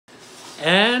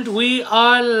And we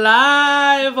are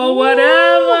live or whatever.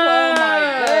 Oh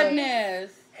my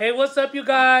goodness. Hey, what's up, you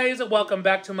guys? Welcome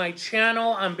back to my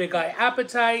channel. I'm Big Eye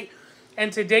Appetite.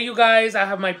 And today, you guys, I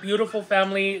have my beautiful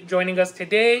family joining us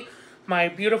today. My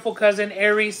beautiful cousin,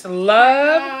 Aries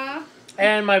Love.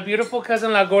 And my beautiful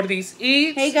cousin, La Gordis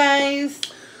Eats. Hey, guys.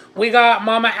 We got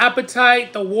Mama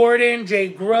Appetite, the Warden, Jay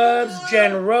Grubbs,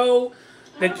 Jen Rowe,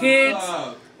 the kids.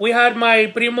 We had my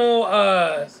primo,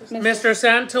 Mr.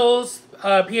 Santos,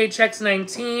 PHX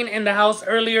 19 in the house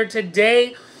earlier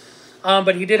today.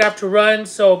 But he did have to run.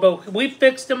 But we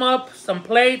fixed him up some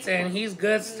plates and he's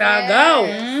good to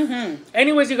go.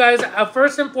 Anyways, you guys,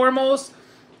 first and foremost,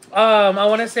 I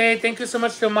want to say thank you so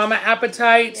much to Mama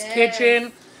Appetite's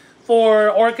Kitchen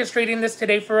for orchestrating this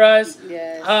today for us.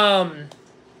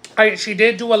 She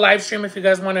did do a live stream. If you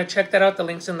guys want to check that out, the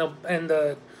link's in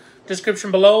the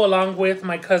description below, along with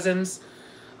my cousin's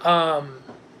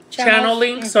channel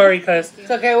link. Sorry, cuz.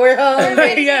 It's okay, we're home.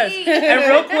 Yes. And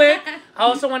real quick, I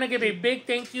also want to give a big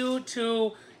thank you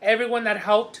to everyone that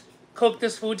helped cook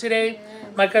this food today.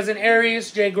 My cousin Aries,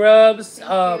 Jay Grubbs,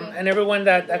 and everyone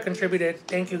that contributed.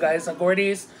 Thank you, guys.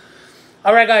 Gordis.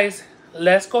 All right, guys.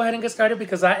 Let's go ahead and get started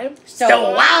because I am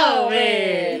so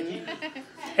wowing.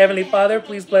 Heavenly Father,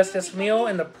 please bless this meal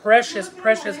in the precious,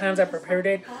 precious hands that prepared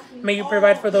it. May you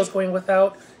provide for those going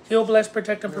without. Heal, bless,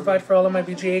 protect, and provide for all of my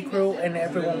BGA crew and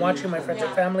everyone watching, my friends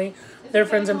and family, their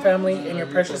friends and family. In your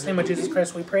precious name of Jesus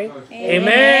Christ, we pray.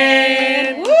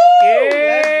 Amen. Woo!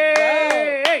 Yay!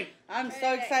 I'm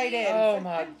so excited. Oh,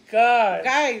 my God.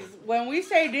 Guys, when we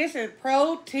say this is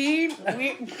protein,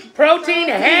 Protein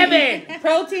heaven.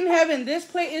 protein heaven. This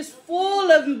plate is full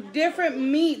of different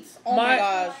meats. Oh, my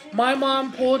gosh. My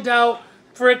mom pulled out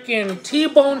freaking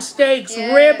T-bone steaks,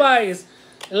 ribeyes,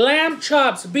 lamb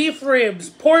chops, beef ribs,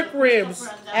 pork ribs,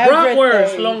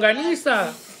 bratwurst,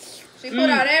 longaniza. She put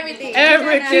out everything.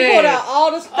 Everything. She put out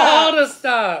all the stuff. All the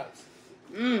stuff.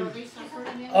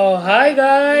 Oh, hi,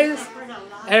 guys.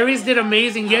 Aries did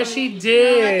amazing. Yes, she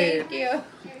did. Thank you.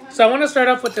 So I want to start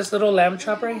off with this little lamb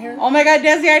chop right here. Oh my God,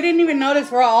 Desi, I didn't even notice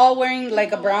we're all wearing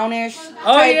like a brownish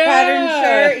type pattern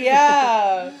shirt.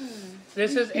 Yeah.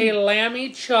 This is a lammy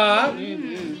chop. I'm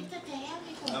good,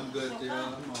 yeah.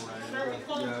 I'm alright.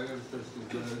 Yeah, I gotta touch this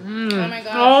good. Oh my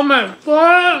gosh. Oh my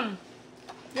God.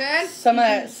 Good? Some of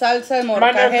that salsa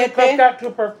My nephew cooked that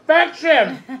to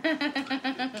perfection.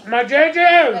 My JJ.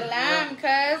 The lamb,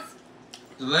 cuz.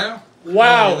 The lamb?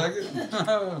 Wow. Oh, you like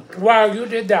it? Wow, you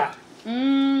did that.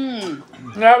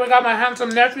 Now we got my handsome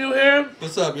nephew here.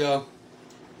 What's up, y'all?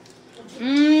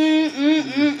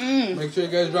 Make Make sure you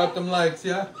guys drop them likes,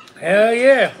 yeah? Hell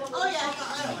yeah.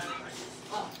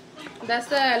 That's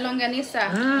the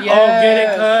longaniza. Oh, get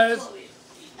it, cuz.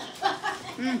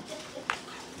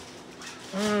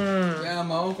 Yeah,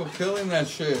 my uncle killing that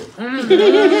shit.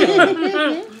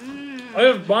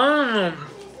 It's bomb.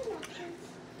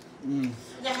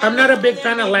 I'm not a big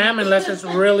fan of lamb unless it's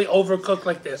really overcooked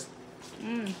like this.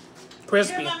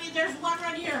 Crispy. Here, Mommy, there's one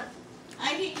right here.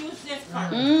 I didn't use this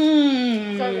card. Go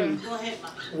ahead,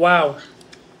 Mommy. Wow.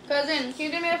 Cousin, can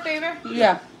you do me a favor?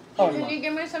 Yeah. Can you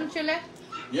give me some chile?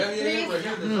 Yeah, right here.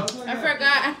 I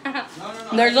forgot.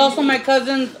 No. There's also my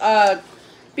cousin's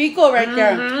pico right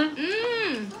there.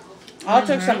 I'll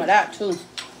take some of that too.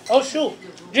 Oh, shoot.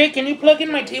 Jay, can you plug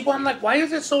in my table? I'm like, why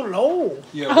is it so low?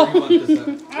 Yeah, where you want this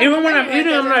at? Even when I'm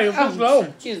eating, I'm like, it's low.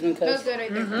 Excuse me, That's cuz. good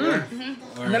right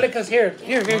there. No, because here.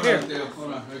 Hold on,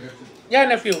 hold on. I got you. Yeah,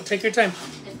 nephew, take your time.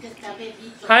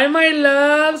 Hi, my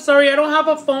love. Sorry, I don't have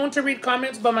a phone to read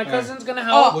comments, but my cousin's gonna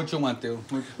help. What you want, Theo?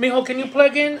 Mijo, can you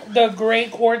plug in the gray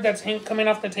cord that's coming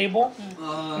off the table?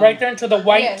 Right there into the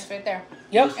white. Yes, right there.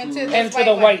 Yep. Into this Into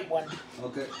the white one.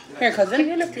 Okay. Here, Can cousin.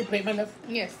 you lift your plate, my love?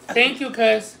 Yes. Thank you,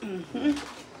 cuz.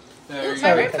 There you My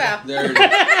go. rib fell. There you go.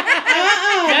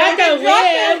 Got the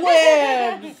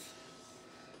whip. Whips.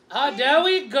 Oh, there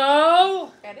we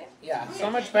go. Got it? Yeah, so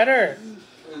much better.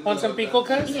 Want some pico,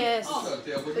 cuz? Yes.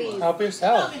 Please. Help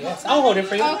yourself. Yes, I'll hold it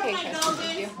for you. Okay, cousin.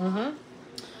 Thank you.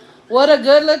 What a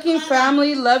good looking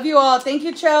family. Love you all. Thank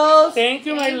you, Chels. Thank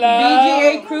you, my love.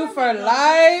 BGA crew for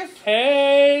life.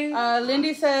 Hey.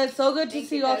 Lindy says, so good to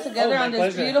see you all together my on this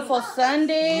pleasure. beautiful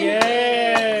Sunday.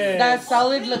 Yes. That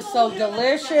salad looks so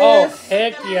delicious. Oh,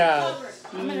 heck yeah.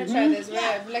 I'm going to try this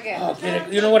rib. Look at Oh, get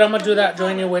it. You know what? I'm going to do that.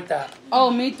 Join you with that. Oh,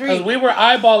 me Because three. we were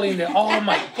eyeballing it. Oh,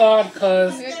 my God,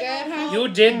 cuz. You're good, huh? You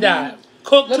did that.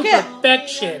 Cooked to Look at-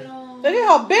 perfection. Look at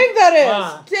how big that is.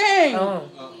 Wow. Dang. Oh.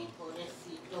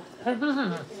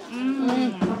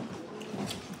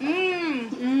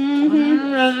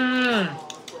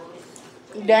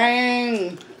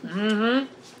 Dang.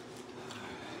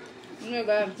 You're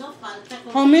good. No falta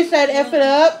con- Homie said F it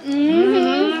up.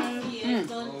 Así es,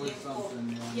 todo el Always tiempo.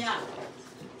 something, Yeah.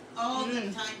 All the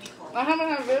time, hijo. I haven't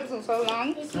had ribs in so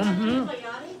long.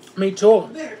 Me too.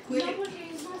 Better quit it.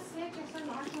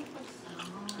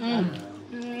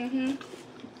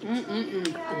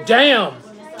 Damn.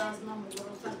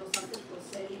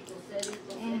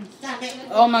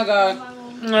 Oh my god.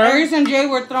 Aries and Jay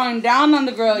were throwing down on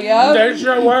the grill, yup. They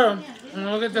sure were.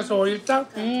 Look at this ahorita.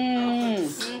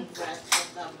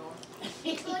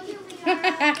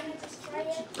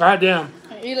 God damn.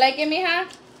 You like it, mija?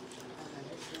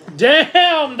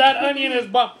 Damn, that onion is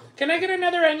bomb. Can I get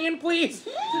another onion, please?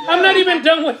 I'm not even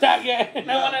done with that yet.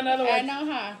 I want another I one.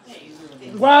 know, huh?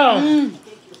 Wow.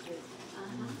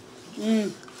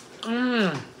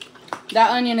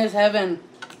 That onion is heaven.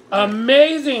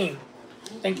 Amazing.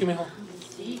 Thank you, mijo.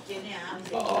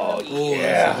 Oh, Oh,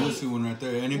 yeah. that's a juicy one right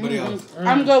there. Anybody else?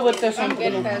 I'm good with this one. I'm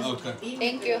good with this. Okay.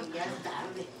 Thank you.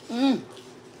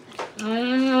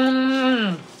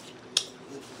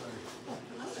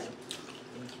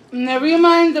 Never you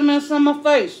mind the mess on my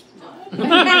face.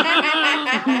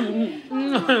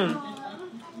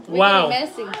 Wow.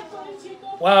 Messy.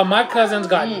 Wow, my cousins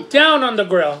got down on the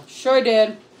grill. Sure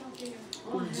did.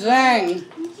 Dang.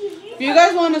 If you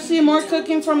guys want to see more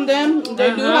cooking from them,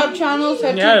 they do have channels.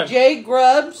 Head Yeah. to J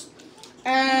Grubs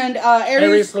and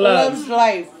Aries Loves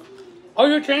Life. Oh,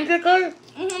 you changed it, cuz?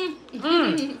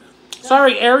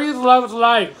 Sorry, Aries loves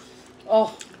life.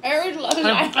 Oh, Aries loves I'm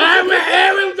life.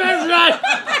 Aries loves life.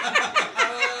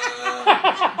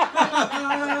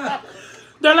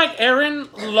 They're like Aaron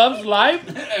loves life.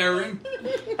 Aaron.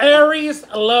 Aries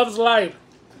loves life.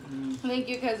 Thank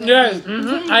you, cousin. Yes,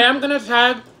 I am gonna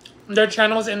tag their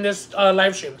channels in this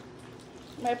live stream.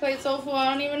 My plate's so full,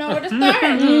 I don't even know where to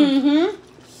start.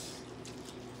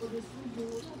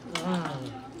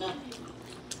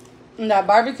 and that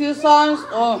barbecue sauce.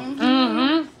 Oh,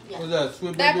 What's that?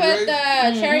 Sweet That baby put Ray's?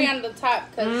 the cherry on the top.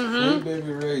 Sweet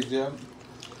baby Ray's, yeah.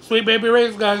 Sweet baby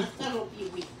Ray's, guys,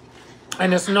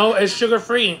 and it's sugar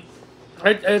free.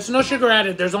 It's no sugar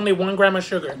added. There's only 1 gram of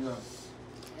sugar.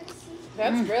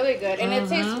 That's really good. And it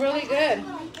tastes really good.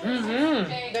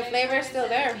 The flavor is still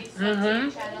there.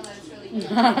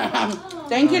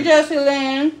 thank you, Jessie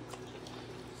Lynn.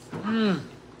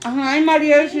 Hi,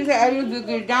 Maria. She said I used to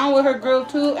get down with her grill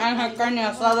too and her carne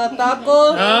asada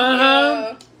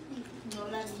tacos.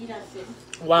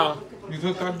 Wow. You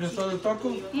cook carne asada taco?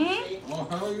 Oh,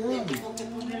 hell yeah.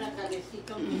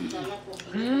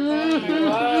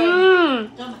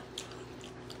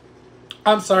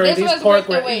 I'm sorry, This these was pork worth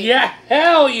the ribs. wait. Yeah,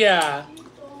 hell yeah.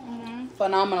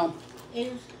 Phenomenal.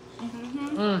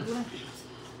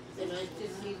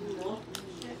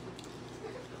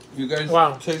 You guys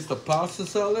Wow. taste the pasta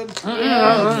salad?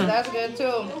 Yes, that's good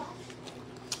too.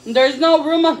 There's no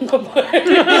room on the plate.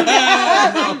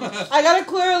 I gotta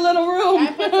clear a little I room.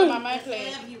 put some on my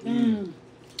plate.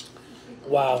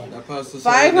 Wow. That pasta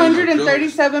salad.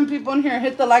 537 people in here.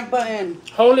 Hit the like button.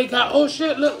 Holy cow. Oh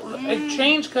shit, look, it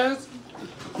changed, cuz.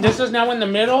 This is now in the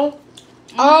middle.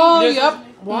 Oh, This- yep.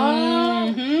 Wow.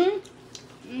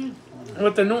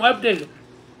 With the new update,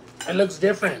 it looks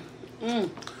different.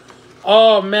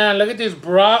 Oh man, look at these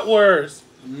bratwursts.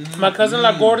 My cousin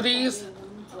La Gordis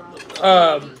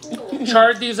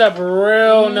charred these up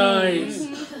real nice.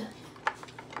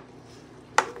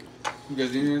 You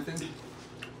guys eat anything?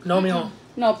 No, mijo.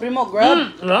 No, primo,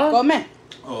 grab. No? Come.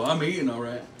 Oh, I'm eating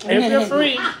alright. If you're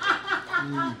free,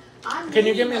 can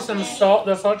you give me some salt,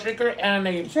 the salt shaker, and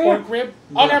a pork rib?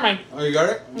 Oh, never mind. Oh, you got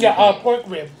it? Yeah, pork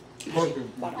rib. Pork rib.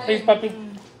 Please, puppy.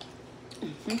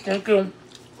 Thank you.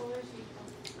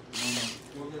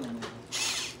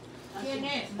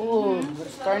 Ooh,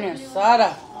 it's carne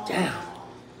asada. Damn.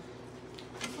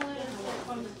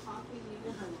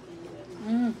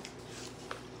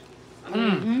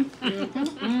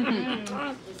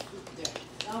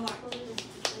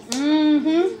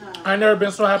 I've never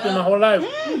been so happy in my whole life.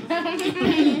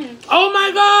 Oh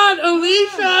my God,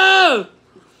 Alicia!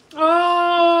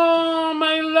 Oh,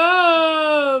 my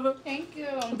love. Thank you.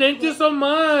 Thank you so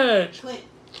much.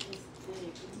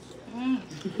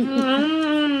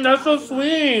 That's so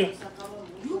sweet.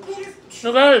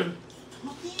 So guys,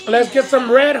 let's get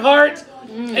some red hearts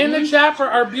in the chat for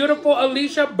our beautiful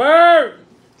Alicia Bird.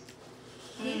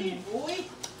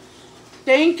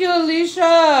 Thank you,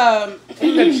 Alicia.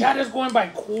 The chat is going by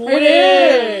quick. It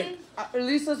is.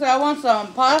 Lisa said, I want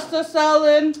some pasta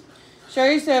salad.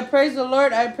 Sherry said, praise the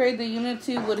Lord. I pray the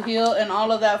unity would heal and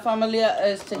all of that familia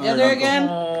is together again.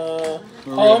 Oh,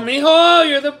 mijo,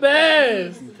 you're the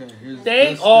best. Okay, here's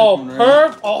Thank. this Oh, one right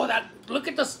perfect. Oh, that. Look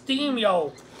at the steam,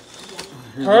 yo.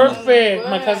 Perfect.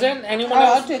 My cousin, anyone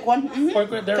I'll else? take one. Pork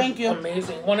rib, they're Thank you.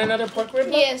 amazing. Want another pork rib?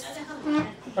 Yes.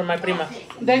 Or my prima?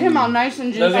 They came out nice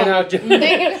and juicy. Look at how Give Give me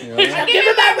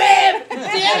my rib!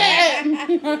 Damn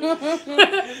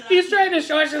it! he's trying to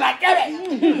show us. She's like, give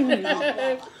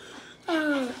it.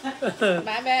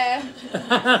 My bad.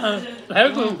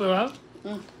 That's cool, huh?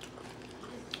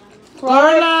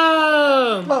 Clark.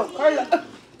 Carla! Oh, Carla.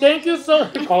 Thank you so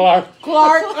much.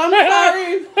 Clark, I'm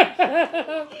sorry.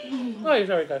 Oh, you're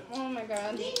sorry, guys. Oh my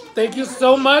god. Thank you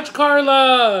so much,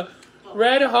 Carla.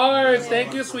 Red hearts.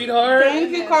 Thank you, sweetheart.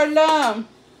 Thank you, Carla.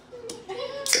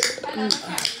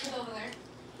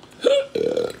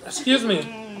 Excuse me.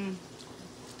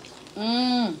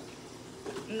 That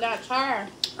char.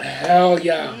 Hell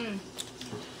yeah.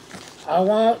 I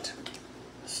want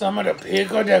some of the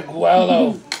pico de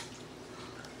guelo.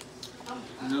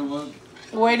 You know what?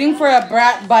 Waiting for a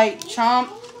brat bite. Chomp.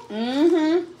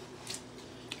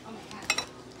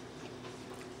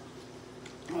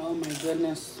 Oh my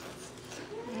goodness.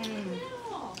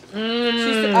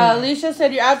 Alicia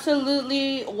said, you're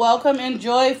absolutely welcome.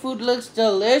 Enjoy. Food looks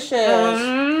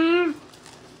delicious.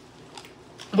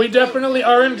 We definitely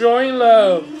are enjoying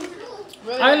love.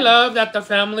 Really I good. love that the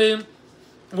family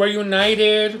were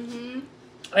united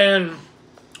and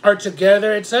are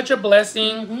together. It's such a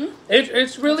blessing.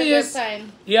 It's really It's is. a good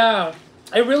sign. Yeah,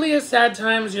 it really is sad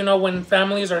times, you know, when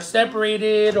families are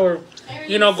separated or,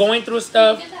 you know, going through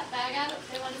stuff. Get that bag out.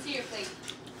 They want to see your plate.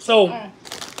 So,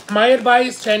 my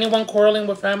advice to anyone quarreling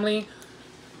with family: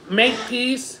 make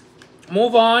peace,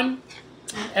 move on,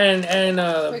 and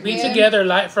be Forgive.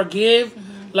 together. Forgive.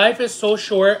 Life is so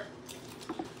short.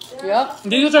 Yep.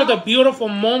 These are the beautiful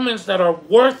moments that are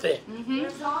worth it.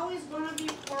 There's always going to be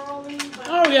quarreling, but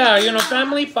Oh yeah, you know,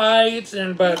 family fights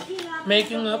but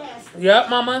making up. Yep,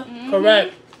 mama.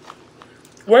 Correct.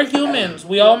 We're humans.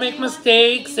 We all make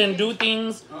mistakes and do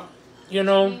things. You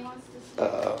know,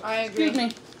 I agree. Excuse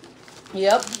me.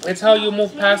 Yep. it's how you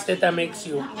move past it that makes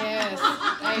you. Yes,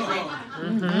 I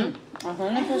agree.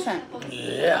 100%.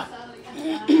 Yeah.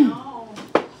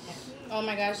 Oh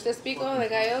my gosh, this pico de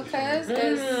gallo cuz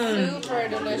is super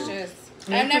delicious.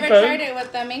 I've you, never cuz. tried it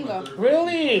with the mango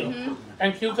Really?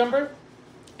 And cucumber?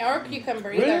 or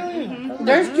cucumber either. Really?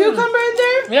 There's cucumber in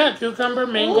there? Yeah, cucumber,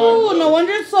 mango, Oh, no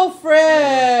wonder it's so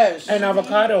fresh. and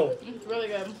avocado. It's really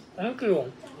good. Thank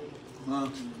you. Huh?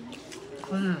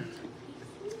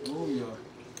 Oh, yeah.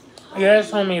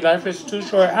 Yes, homie, life is too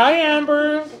short. Hi,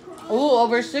 Amber. Ooh,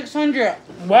 over 600.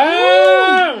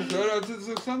 Wow. Shout out to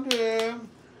 600.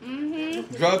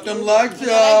 Mm-hmm. Drop them likes, Like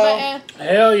y'all. button.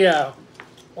 Hell yeah.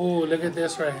 Ooh, look at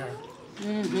this right here.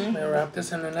 Let me wrap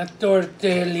this in a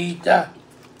tortillita.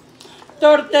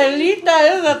 Tortellita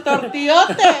is a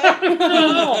tortillote.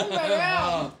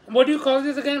 What do you call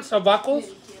these again? Sobacos?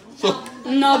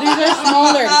 No, these are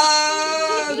smaller. I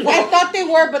thought they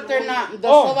were, but they're not. The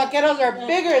Oh. sobaqueros are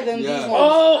bigger than Yeah. these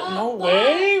ones. Oh, no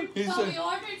way. He So said, we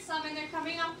ordered some and they're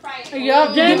coming on Friday. Yup,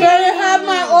 you better have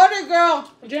my order, girl.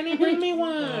 Jenny, bring me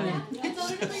one.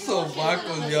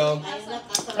 sobacos, y'all.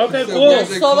 Okay, So cool.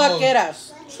 where's it called?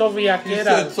 Sobaqueras. He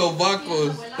said Soviaquera.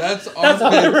 sobacos. That's That's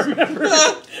all I armpits. remember.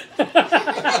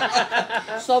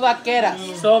 Sobaqueras.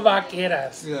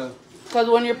 Sovaqueras. Yeah. Because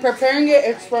when you're preparing it,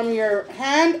 it's from your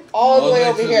hand all the way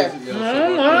over to here. the-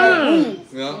 Wow.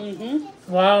 Yeah.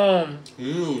 Wow.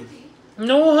 Huge.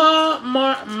 Noha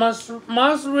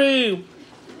Masri.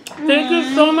 Thank you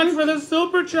so much for the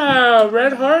super chat.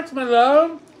 Red hearts, my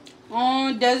love.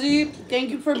 Oh, Desi, thank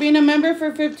you for being a member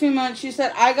for 15 months. She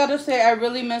said, I gotta say, I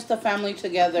really miss the family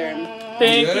together.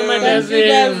 Thank you, my Thank you,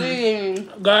 Desi.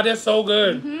 Desi. God is so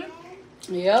good.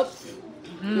 Yep.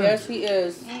 Yes, he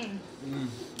is.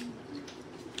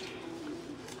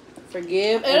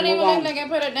 Forgive It don't and even move look on. like I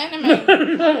put a dynamite.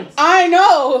 I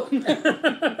know.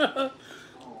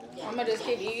 I'm gonna just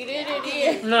keep eating it.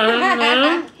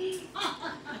 Mhm.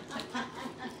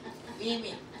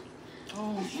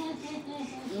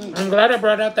 I'm glad I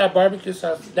brought out that barbecue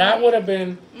sauce. That would have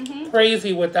been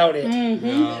crazy without it.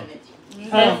 Yeah.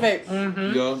 Perfect.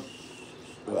 Yeah.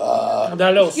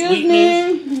 That little Excuse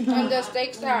sweetness. me. And the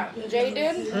steaks that Jay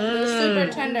did, they're super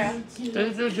tender.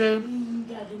 Thank you, Jay,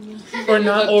 for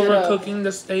not overcooking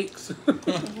the steaks.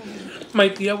 My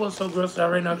tia was so grossed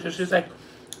out right now because she's like,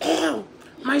 ew,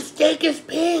 my steak is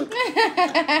pink.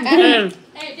 And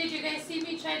Hey, did you guys see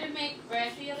me try to make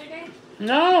bread the other day?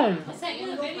 no. I sent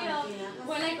you the video.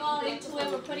 We're like all into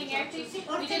it. We're putting everything.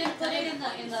 We didn't put it in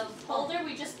the folder.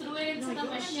 We just threw it into the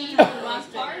machine on the wrong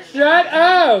part. Shut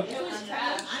up. It was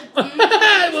trash.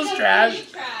 It was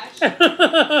trash.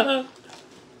 Trash.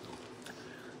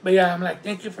 But yeah, I'm like,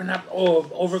 thank you for not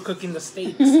overcooking the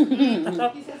steaks.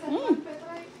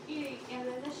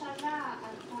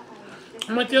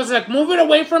 My tio's like, move it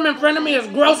away from in front of me. It's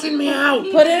grossing me out.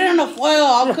 Put it in a foil.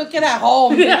 I'll cook it at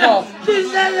home. Yeah, People. she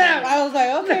said that. I was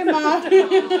like, okay, Mom.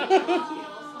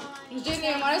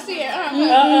 Didn't want to see it.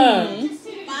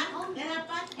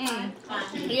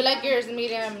 You like yours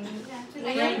medium?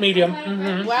 Medium.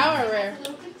 Mm-hmm. Wow or rare?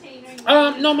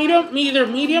 No, medium. Either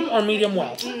medium or medium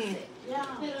well.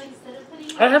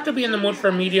 I have to be in the mood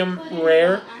for medium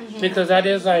rare because that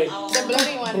is like The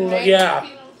bloody one, right? yeah.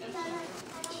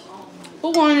 Who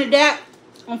wanted that?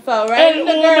 I fell right in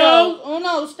the Uno. girls.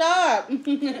 Uno, stop.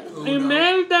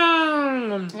 Imelda.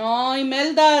 Oh,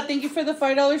 Imelda, thank you for the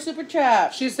 $5 super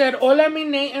chat. She said, "Hola, mi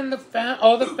Nate and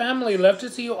all the family. Love to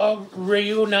see you all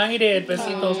reunited.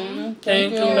 Besitos.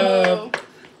 Thank you, love."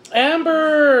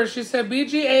 Amber, she said,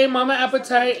 "BGA, Mama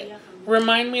Appetite,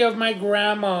 remind me of my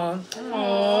grandma."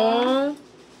 Aww.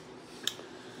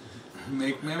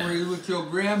 Make memories with your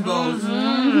grandmas.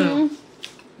 Mm-hmm.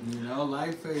 You know,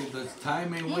 life ain't, this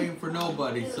time ain't waiting for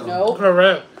nobody. So. Nope.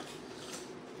 Correct.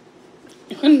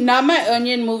 Not my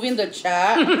onion moving the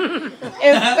chat.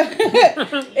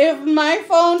 if my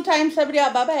phone times somebody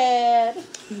out, my bad.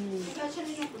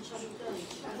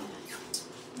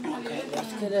 Okay,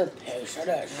 let's get a picture of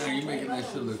that. Yeah, you making that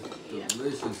shit look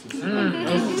delicious.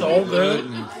 It's so good.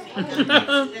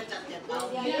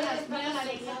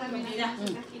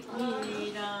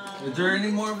 Is there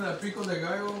any more of that pico de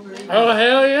gallo over here? Oh,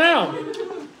 hell yeah. I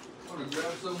want to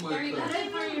grab some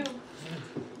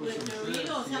with some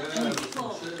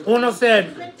shit. Uno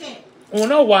said,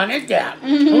 Uno wanted that.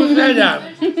 Who said that?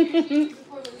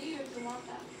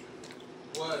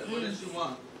 What does she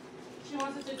want?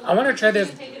 I want to try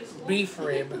this beef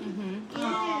rib.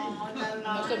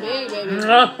 That's a big baby.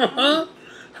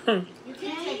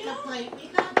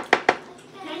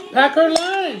 Pack her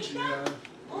lunch. Yeah.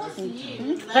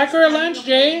 Pack her a lunch,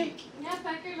 Jay.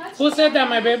 Who said that,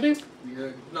 my baby? Yeah.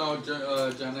 No,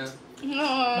 Janet.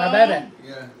 My baby.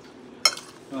 Yeah.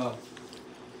 Oh.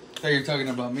 So you're talking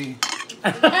about me.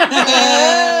 You're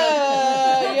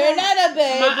not a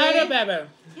baby. My other baby.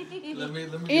 Let me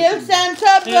You're get some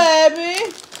Santa, baby.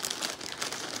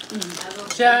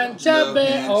 Chancha love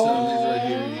baby. hands. Oh. Right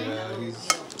here. Yeah, he's...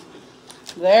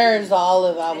 There's the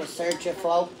olive I was searching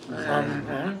for.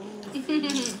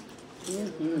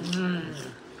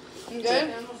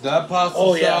 Good? That pasta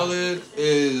Oh, yeah. salad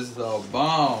is the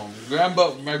bomb.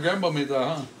 My grandpa made that,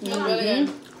 huh? It's really good.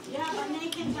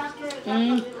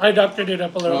 I doctored it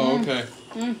up a little. Oh, okay.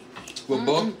 Well,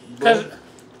 both?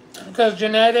 Because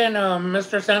Jeanette and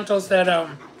Mr. Santos said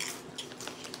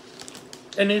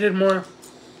it needed more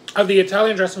of the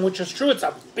Italian dressing, which is true. It's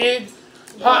a big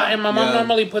pot, and my mom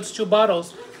normally puts 2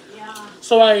 bottles.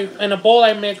 So in a bowl,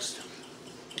 I mixed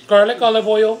garlic olive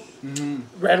oil,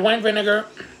 red wine vinegar,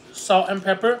 salt and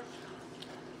pepper,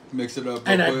 Mix it up.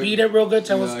 and I beat it real good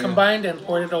till it was Yeah. combined and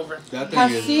poured it over. That thing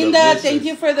is Hacienda, delicious. thank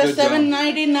you for the Good job.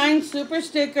 $7.99 super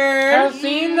sticker.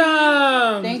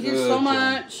 Hacienda! Thank you Good so job.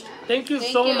 much. Thank you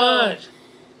Thank so you. much.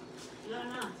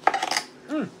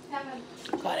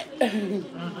 Got it.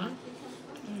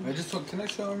 I just want, can I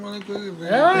show them really quick?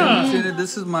 Yeah. See it?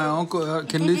 This is my uncle.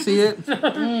 Can they see it?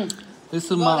 This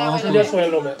is my uncle. Just wait a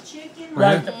little bit.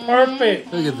 Right,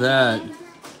 perfect. Look at that.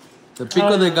 The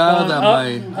pico de gallo that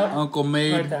my uncle Right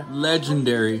made, there.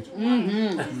 legendary.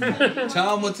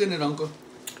 Tell them what's in it, uncle.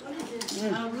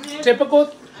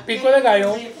 Typical pico de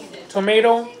gallo,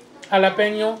 tomato,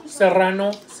 jalapeno,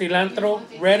 serrano, cilantro,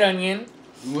 red onion,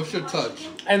 What's your touch?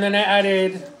 and then I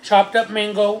added chopped up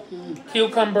mango,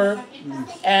 cucumber,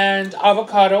 and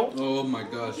avocado, Oh my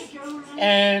gosh.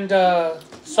 and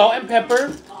salt and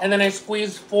pepper, and then I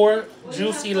squeezed 4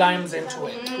 juicy limes into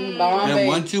it. And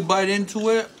once you bite into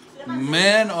it,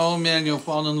 man, oh man, you'll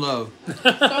fall in love.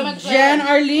 Jen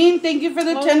Arlene, thank you for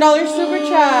the $10 super Oh,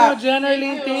 chat. Jen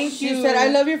Arlene, thank She you. said, I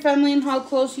love your family and how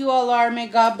close you all are. May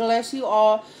God bless you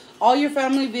all. All your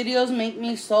family videos make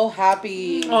me so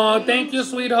happy. Oh, thank you,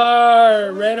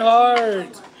 sweetheart. Red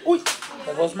heart. Uy,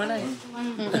 there goes my knife.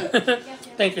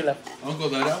 Thank you, love. Uncle,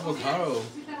 that avocado.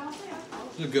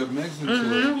 It's a good mix into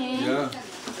it. Yeah.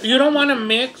 You don't want to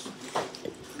mix.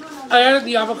 I added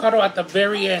the avocado at the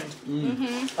very end.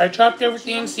 I chopped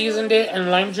everything, seasoned it, and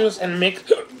lime juice, and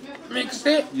mixed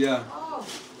it. Yeah.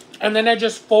 And then I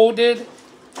just folded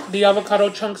the avocado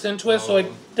chunks into it so it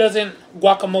doesn't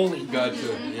guacamole.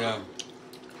 Gotcha. Yeah.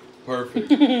 Perfect.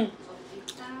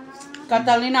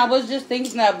 Catalina, I was just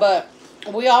thinking that, but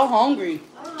we all hungry.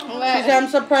 She said, I'm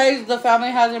surprised the family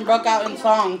hasn't broke out in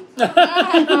song.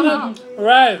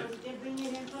 Right.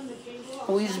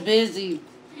 We's busy.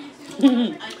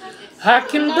 I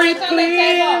can breathe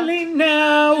clearly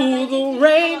now. The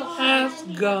rain has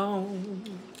gone.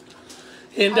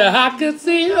 And I could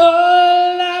see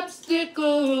all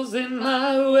obstacles in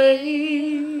my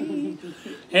way.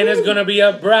 And it's gonna be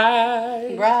a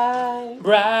bright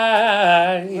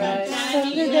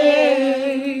sunny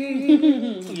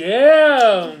day.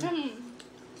 Yeah.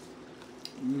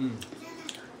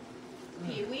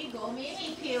 Peewee, go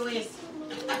maybe peewees.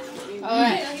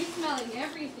 Alright. He's smelling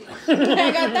everything.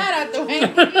 I got that out the way.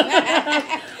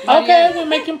 Okay, we're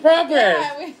making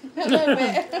progress. Yeah, a little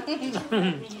bit.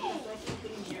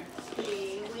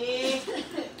 Peewee.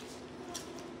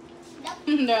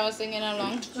 They're all singing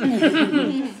along.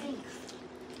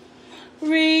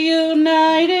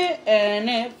 Reunited and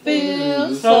it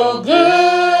feels So so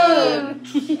good.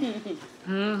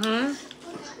 Mm-hmm.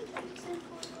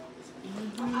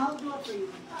 I'll do it for you.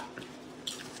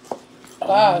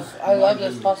 Gosh, I love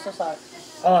this pasta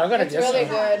sauce. Oh, I gotta It's get really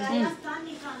some. good.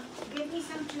 Give me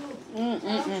some too.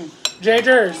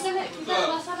 Jagers,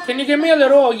 can you give me a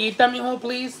little ollita, mijo,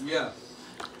 please? Yeah.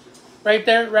 Right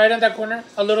there, right in that corner.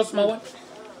 A little small one.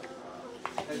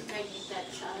 Hey,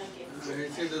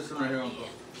 see this one right here, Uncle.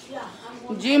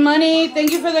 G Money,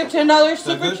 thank you for the $10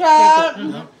 super good? chat.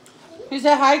 Yeah. He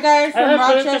said, hi guys I from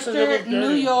have pictures of Rochester, it. New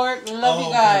York. Love you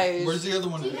Okay. guys. Where's the other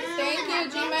one? Thank you,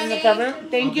 In the G-Money. cover.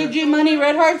 Thank you, G Money.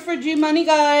 Red hearts for G Money,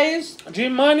 guys. G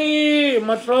Money,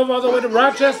 much love all the way to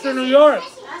Rochester, New York.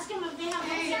 Ask him if they have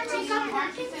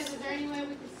Is there any way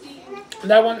we could see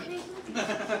That one.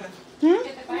 Who,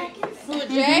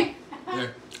 Jay?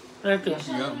 There. Thank you.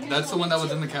 Yeah, that's the one that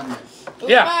was in the cabinet.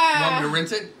 Yeah. You want me to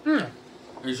rinse it? Hmm.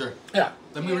 Are you sure? Yeah.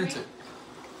 Let me rinse it.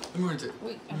 Let me rinse it.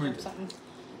 Wait, I Let me heard rinse it. something.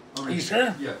 I'll Are rinse you it.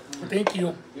 sure? Yeah. Thank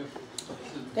you.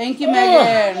 Thank you,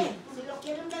 Megan. Si lo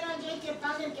quieren ver a Jay, que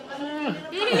paguen, que paguen.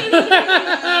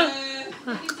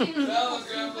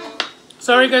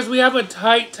 Sorry, guys, we have a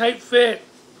tight fit.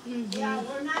 Yeah,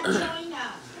 we're not showing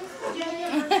up.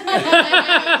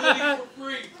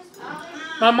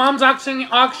 My mom's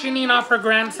auctioning off her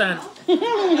grandson. She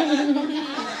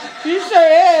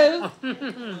sure is.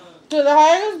 To the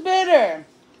highest bidder.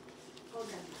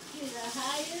 The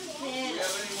highest bid.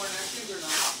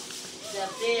 The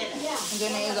bid. I'm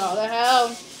gonna use all the hell.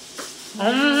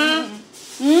 Mm-hmm.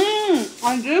 I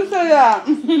do say that.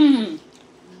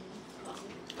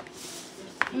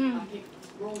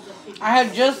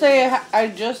 I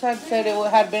just had said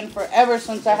it had been forever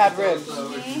since I had ribs.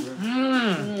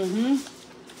 Mm.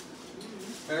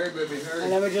 Hurry, baby, I hurry.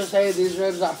 never just say these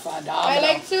ribs are $5. I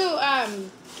like to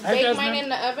bake does, mine ma'am. in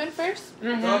the oven first Go,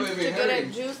 Mm-hmm. to baby, get hurry.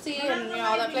 it juicy and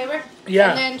all that flavor. Yeah.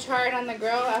 And then char it on the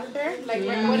grill after. Like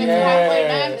when it's halfway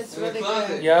done, it's In the really closet.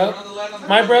 good. Yep. Turn on the light on the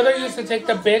My closet. brother used to take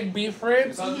the big beef The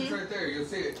ribs closet's right there. You'll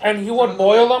see it. and he would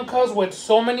boil them, cuz, with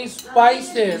so many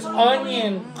spices,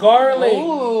 onion, garlic.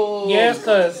 Ooh. Yes,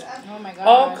 cuz. Oh my gosh.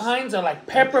 All kinds of like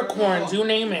peppercorns, you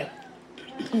name it.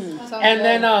 Sounds And good.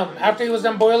 then after he was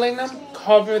done boiling them,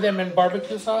 cover them in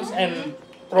barbecue sauce and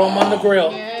throw them on the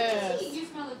grill. Yes. you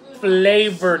smell the food?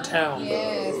 Flavor Town.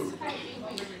 Yes.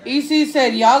 EC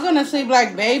said, y'all gonna sleep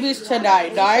like babies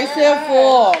tonight. I said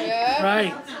full. Yeah.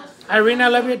 Right. Irene, I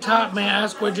love your top. May I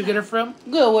ask where'd you get it from?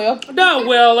 Goodwill. The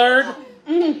Willard.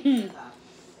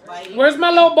 Where's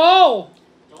my little bowl?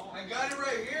 I got it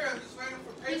right here. I'm just waiting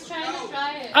for paper He's trying to towels.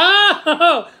 try it.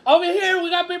 Oh, over here we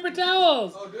got paper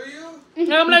towels. Oh, do you? And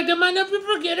I'm like, did my nephew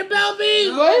forget about me?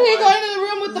 What is he going to the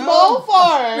room with the bowl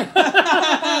for?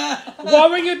 What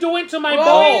were you doing to my What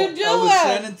bowl? were you I was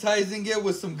doing? sanitizing it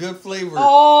with some good flavor.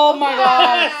 Oh my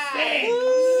God. Sick.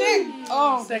 Sick.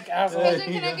 Oh. Sick asshole.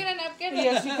 Cousin, can I get a napkin?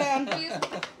 Yes, you can. Please.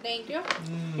 Thank you.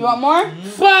 You want more?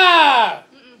 Fa!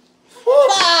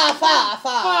 Fa, fa, fa.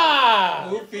 Fa!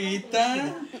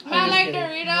 Upita. I like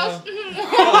Doritos.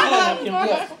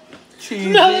 Cheesy.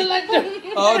 Nothing like that.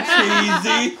 Oh,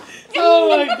 cheesy. Oh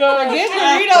my god. Forget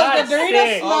Doritos. The Doritos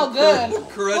Sick. smell good. Little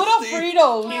Crusty.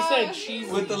 Fritos. He said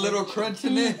cheesy. With a little crunch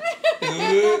in it.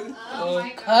 Good.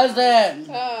 Cousin.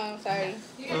 Oh, sorry.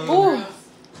 Ooh.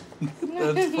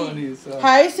 That's funny as hell.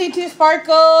 Hi, CT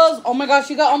Sparkles. Oh my gosh,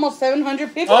 you got almost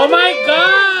 700 people. Oh my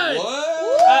god!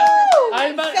 What?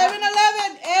 I'm about-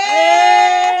 7-Eleven.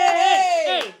 Hey!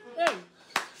 Hey! Hey!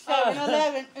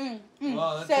 7-Eleven.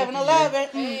 Wow, that's 7-Eleven.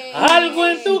 Hey. Algo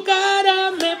en tu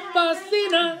cara me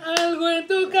fascina, algo en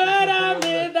tu cara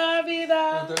me da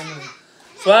vida.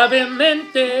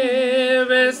 Suavemente,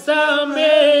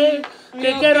 bésame,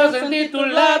 que quiero sentir tus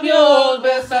labios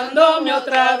besándome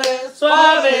otra vez.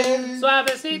 Suave,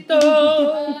 suavecito.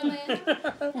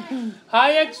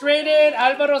 High X-rated,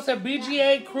 Álvaro said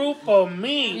BGA crew for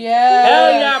me. Yeah.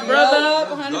 Hell yeah, brother.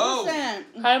 Yup, 100%.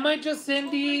 Hi, my just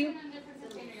Cindy.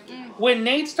 When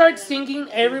Nate starts singing,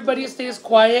 everybody stays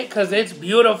quiet because it's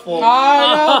beautiful.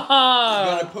 I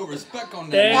know. You gotta put respect on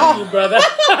that. Thank you, brother.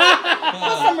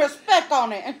 Put some respect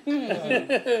on it.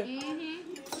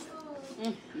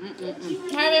 Have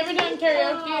you ever done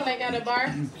karaoke like at a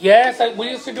bar? Yes, we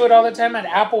used to do it all the time at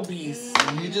Applebee's.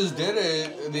 You just did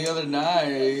it the other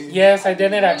night. Yes, I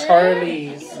did it at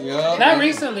Charlie's. Yeah. Not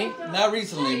recently, Not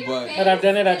recently, but I've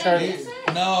done it at Charlie's.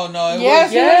 no, it Yes,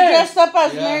 was. he was Yes. dressed up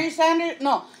as Yeah. Mary Sanders.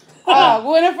 No,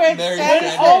 Winifred Mary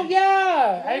Sanders. Sanders. Oh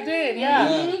yeah, I did. Yeah.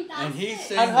 Yeah. And he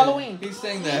sang On Halloween. He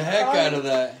sang the heck out of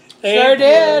that. Thank Sure you.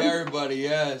 did. Everybody,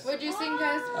 yes. What'd you sing,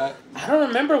 guys? I don't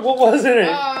remember what was it.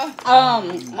 Oh,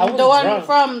 I was The one drunk.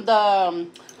 from the.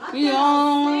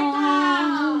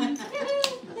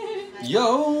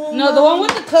 Yo. No, the one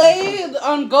with the clay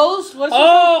on Ghost. What's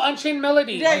Oh, Unchained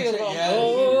Melody. There you go. Yeah.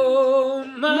 Oh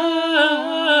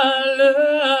my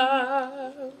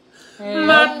love,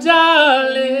 my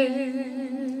darling,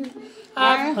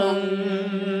 I've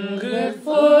hungered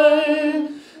for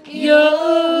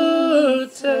your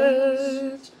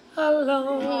touch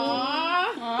alone.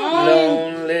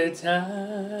 Lonely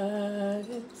times.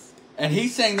 And he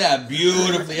sang that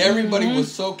beautifully. Everybody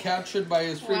was so captured by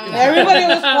his freaking. Everybody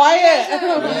was quiet.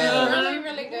 really,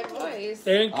 really good voice.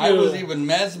 Thank you. I was even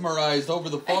mesmerized over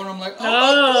the phone. I'm like, oh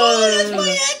Oh.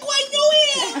 my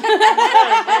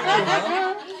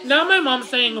Now my mom's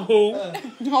saying who?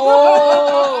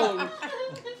 Oh.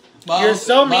 God. You're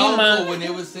so mean, uncle, Ma. when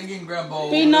they was singing Grandpa.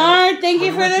 Pinar, thank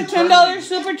you for the $10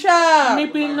 super chat. Mi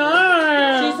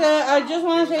Pinar. She said, I just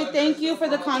want to say thank you for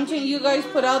the content you guys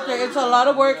put out there. It's a lot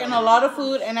of work and a lot of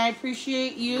food, and I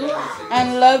appreciate you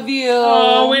and love you.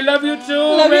 Oh, we love you too.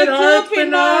 Love Red you Heart too,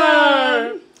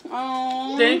 Pinar.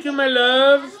 Oh. Thank you, my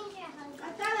love.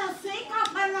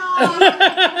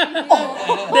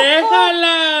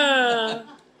 Déjala.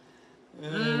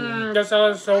 That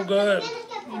sounds so good.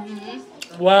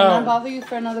 Can I Wow. bother you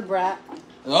for another brat?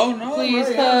 Oh no! Please,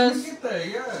 right, yeah, let me cuz. get that,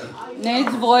 yeah.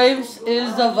 Nate's voice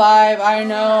is the vibe, I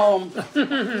know.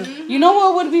 You know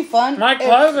what would be fun? My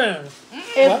cousin.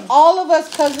 If all of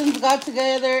us cousins got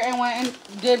together and went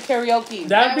and did karaoke.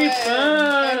 That'd be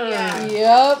That fun.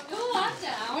 Yep. Ooh, I'm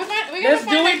down. We Let's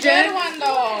gotta do find it, a Jen. good one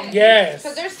though. Yes.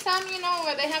 Cause there's some,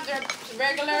 where they have their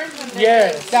regulars. And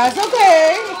Yes. That's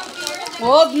okay.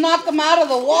 We'll knock them out of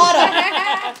the water.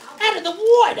 Out of the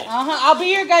water. I'll be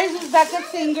your guys' backup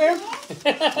singer.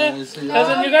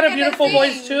 Cousin, you got a beautiful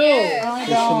voice too. Yes. I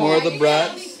Just some more of the Every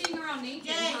brats. sing around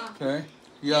nature, huh? Okay.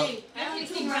 Yep. Every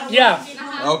sing around Yeah.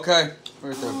 Uh-huh. Okay.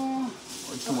 Right there.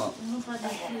 Come on.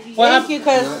 Thank you,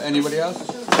 cuz. Anybody else?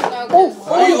 So good.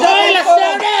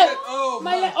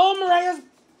 Oh, Mariah's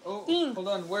oh, thing. hold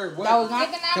on. Where? What? That was not.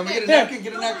 Can we get a napkin?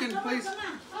 Get a napkin, please.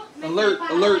 Alert!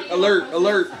 Alert! Alert!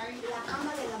 Alert!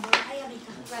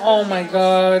 Oh my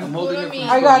God. I'm holding it. From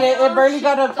I got it. It barely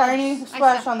got a tiny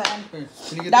splash on the end. Here,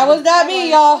 can you get That was that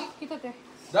me, y'all.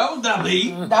 That was not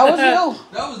me. That was you.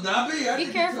 That was not me. I Be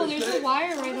didn't careful, touch there's that. a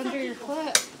wire right under your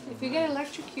foot. If you get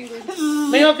electrocuted,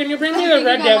 Mijo, can you bring me the you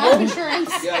red got life devil?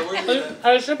 insurance. Yeah, where's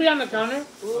that? It should be on the counter.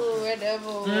 Ooh, red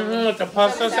devil. With the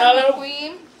pasta Sour salad.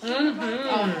 cream.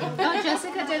 Oh,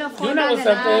 Jessica did a You know what's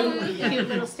up, cute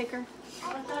little sticker.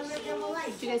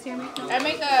 Did you guys hear me? I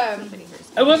make a.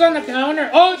 It was on the counter.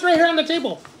 Oh, it's right here on the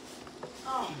table.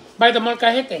 By the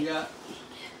molcajete. Yeah.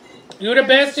 You the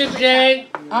best, Jay.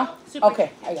 Huh?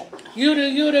 Okay, I got it. You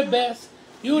the best.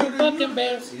 You the fucking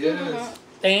best. Yes.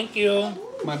 Thank you.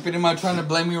 My prima trying to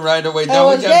blame me right away. It That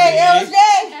was was Jay. It was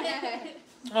Jay.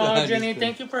 Oh, Jenny,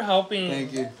 thank you for helping.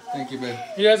 Thank you. Thank you, babe.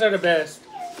 You guys are the best.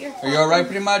 Are you alright,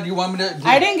 prima? Do you want me to?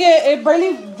 I didn't get it.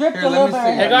 Barely dripped Here, a let little me bit. see. Right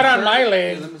I here. got on my Here,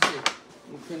 leg. let me see.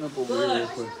 We'll clean up over here real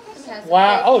quick.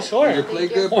 Wow. Oh, sure. Your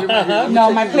plate good, prima? Here, let me No,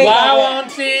 take my your- plate- Wow,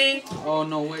 Auntie. Oh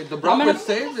no, wait. The I'm broth gonna- is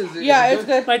saved. Is it? Yeah, is it's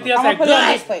good. My I'm tia gonna said, put it on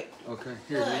 "Good." this plate. Okay.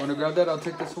 Here, you want to grab that? I'll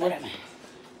take this away.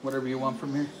 Whatever you want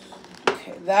from here.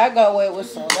 Okay, that got away with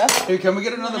soda. Hey, can we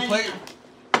get another plate?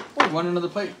 You want another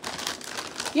plate?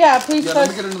 Yeah, please, Yeah, let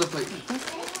me cuz. get another plate.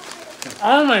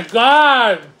 Oh my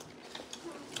God.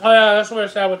 Oh yeah, that's where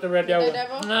it's at with the red devil. Red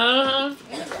devil? Uh-huh. I'm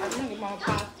gonna get my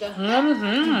pasta.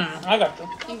 I got you.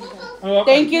 You're welcome.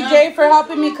 Thank you, Jay, for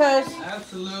helping me, cuz.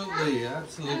 Absolutely,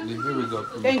 absolutely. Here we go.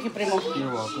 Prima. Thank you, primo.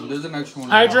 You're welcome. There's an extra one.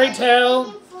 Hydrate tail.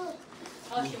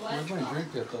 Where's my drink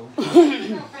at though?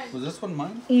 Was this one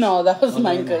mine? No, that was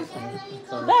mine, no, cuz.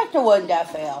 Sorry. That's the one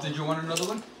that failed. Did you want another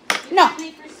one? No.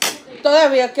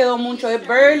 Todavía quedó mucho. It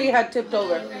barely had tipped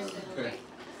over. Okay.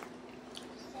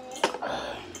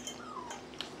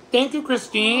 Thank you,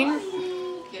 Christine.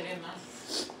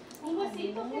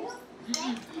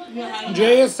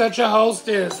 Jay is such a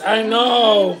hostess. I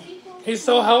know. He's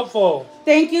so helpful.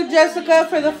 Thank you, Jessica,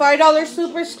 for the $5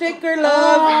 super sticker,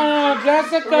 love. Oh,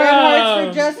 Jessica. Red hearts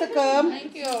for Jessica.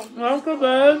 Thank you. Welcome,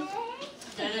 babe.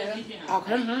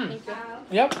 Okay.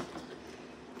 Yep.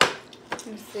 Let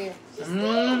me see.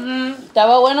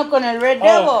 Estaba bueno con el Red Oh,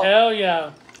 Devil. hell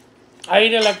yeah. I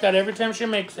eat it like that every time she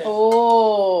makes it.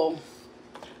 Oh.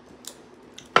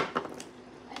 I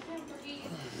can't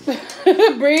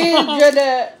breathe. Breathe,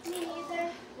 Jeanette.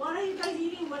 What are you guys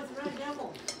eating? What's Red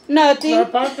Devil? Nothing. Our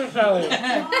pasta salad.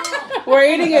 We're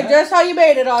eating it just how you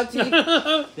made it, Auntie. Dang,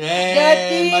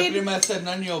 my prima said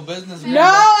none of your business. No,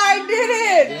 I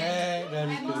didn't. Yeah, that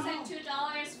is I good. sent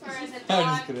 $2 for the I'm dog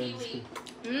just kidding, I'm just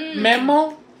kiwi.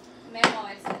 Memo? Memo,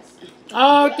 it says.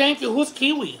 Oh, thank you. Who's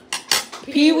Kiwi?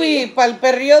 Peewee, pa'l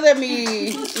perrillo de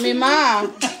mi ma.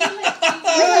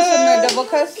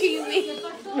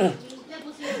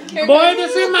 Boy,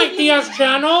 this is my tia's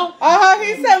channel.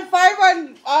 He sent 5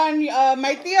 on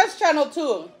my tia's channel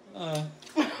too.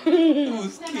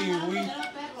 Who's Kiwi?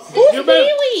 Who's You better-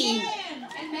 Peewee?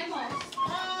 And Memo.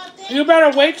 You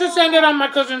better wait to send it on my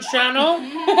cousin's channel.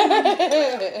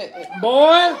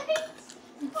 Boy.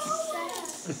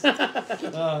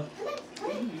 Let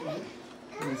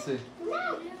me see.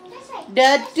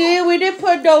 Dirty, we didn't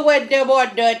put the wet devil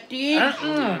on dirty.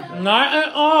 Not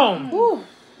at all. Ooh.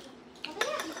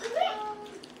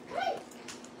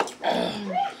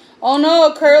 Oh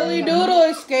no, curly doodle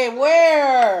escape.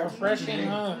 Where? Refreshing,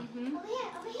 huh?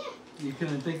 You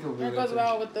couldn't think of That it. goes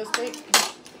well with the steak.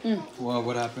 Well,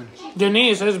 what happened?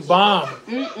 Denise, it's bomb.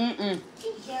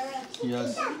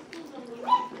 Yes.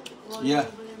 Yeah.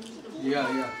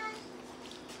 Yeah.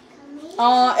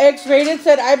 X-Rated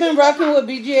said, I've been rocking with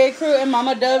BGA Crew and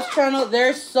Mama Dove's channel.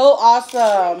 They're so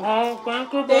awesome. Oh,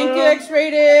 thank you, Thank you, babe.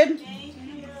 X-Rated.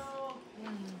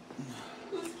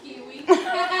 Who's kiwi?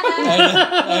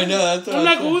 I know, that's what I'm I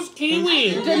like, said. who's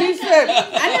Kiwi? Denise said,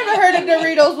 I never heard of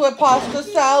Doritos with pasta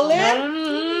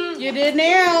salad. You did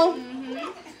now.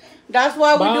 That's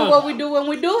why we do what we do when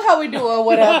we do how we do or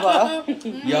whatever.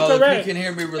 Yo, if you can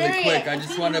hear me really quick, I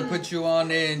just want to put you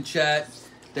on in chat.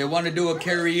 They want to do a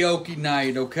karaoke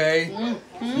night, okay?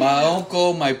 My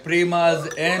uncle, my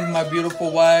primas, and my beautiful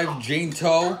wife, Jean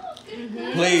Toe.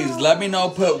 Please, let me know.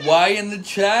 Put Y in the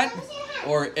chat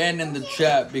or N in the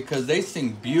chat because they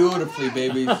sing beautifully,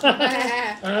 babies.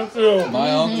 Thank you.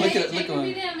 My uncle, look at it, look Can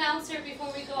we at it. the announcer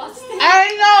before we go upstairs?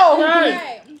 I know.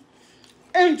 Right.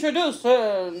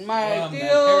 Introducing my Damn, that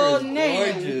hair dear is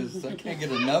name. gorgeous. I can't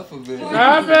get enough of it.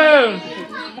 Stop him.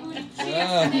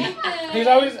 Yeah.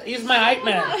 He's my hype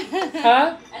man.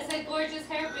 Huh? I said gorgeous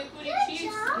hair, big booty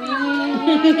cheeks.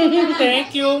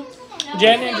 Thank you.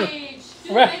 Jen and Stage.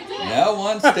 Right. Now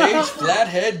on stage,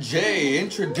 Flathead J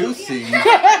introducing.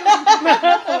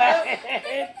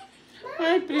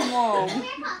 My primo.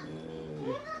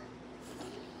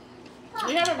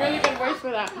 You have a really good voice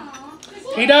for that.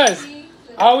 He does.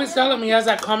 I always tell him he has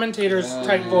that commentator's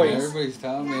type voice. Everybody's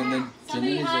telling me, and then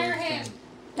Somebody Janine's hire always him. telling me.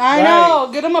 I know.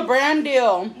 Get him a brand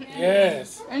deal.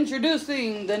 Yes.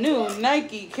 Introducing the new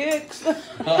Nike Kicks. Oh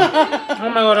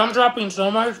my god, I'm dropping so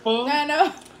much food. I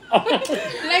know.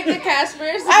 Like the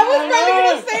Caspers. I was probably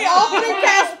gonna say all 3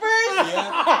 Caspers.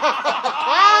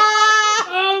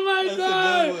 Oh my That's a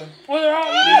god. good one. Well, they're all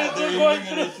eating Yeah, it. they're They're going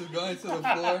eating it. through. This is going to the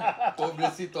floor.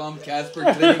 Pobrecito, I'm Casper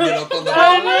cleaning it up on the I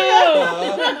floor.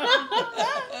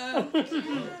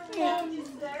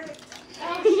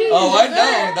 Oh, I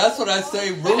know. That's what I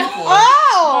say room for. Oh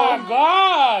Oh. my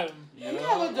god. You know,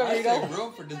 have a I say Dorito.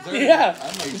 room for dessert. Yeah. I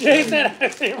make Jay sure. said I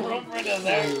say room for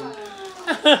dessert.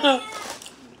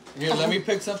 Here, let me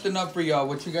pick something up for y'all.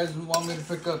 What you guys want me to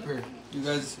pick up here? You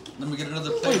guys, let me get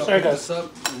another plate. I'll sorry, pick guys. this up.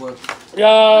 Or what?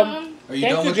 Are you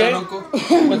Thank done you, with Jay. that, Uncle?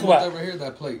 With what? Over here,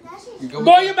 that plate. You go with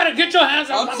Boy, that? you better get your hands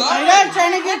off my I'm plate. sorry. I'm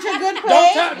trying to get you a good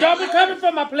plate. Don't be coming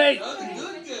for my plate. Good. I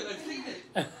seen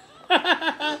it.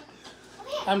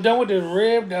 I'm done with the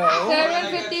rib though.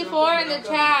 754 in the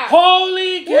chat.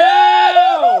 Holy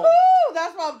cow! Woo-hoo-hoo.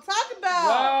 That's what I'm talking about.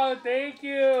 Wow, thank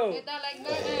you. Get that like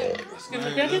nothing. Excuse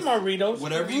me, can I get Doritos?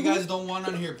 Whatever you guys don't want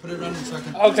on here, put it on it so I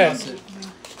can Okay. toss it.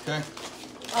 Okay.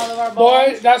 All of our Boy,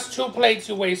 balls. that's 2 plates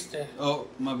you wasted. Oh,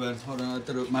 my bad. Hold on.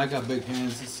 I got big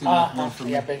hands. It's too much one for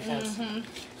me. Yeah, big hands.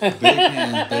 Big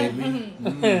hands, baby.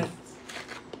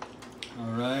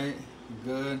 All right.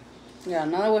 Good. Yeah,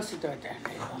 another huesito right there.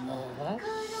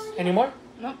 Any more?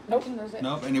 Nope. That's it.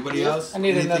 Nope. Anybody else? I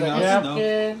need Anything another else?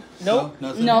 napkin. Nope. No,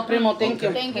 nothing? No, primo, thank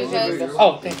you. Thank you, Okay. guys.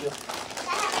 Oh, thank you.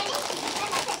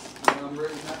 I'm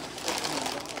ready now.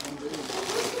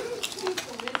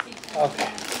 Okay.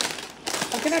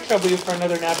 Can I trouble you for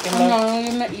another napkin, love? No,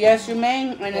 yes, you may,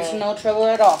 and it's no trouble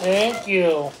at all. Thank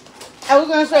you. I was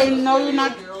gonna say no, you're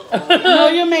not. No,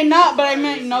 you may not, but I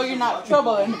meant no, you're not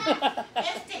troubling. I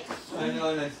know,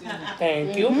 and I see.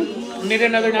 Thank you. Need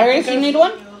another Iris, you napkin? need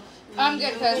one? I'm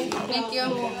good, cuz. Thank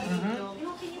you.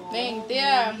 Dang,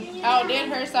 Tia outdid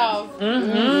herself.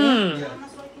 Mm-hmm.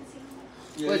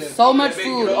 With so much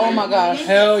food. Oh my gosh.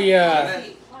 Hell yeah.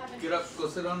 Get up, go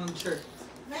sit on the chair.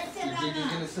 Gigi's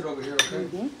gonna sit over here, okay?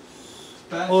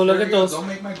 Fast, Oh, look hurry at up. those. Don't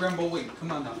make my grandpa wait.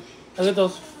 Come on now. Look at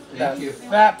those. That Thank you.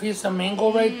 fat piece of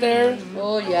mango right there.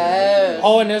 Oh yes.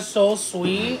 Oh, and it's so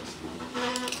sweet.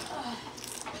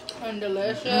 And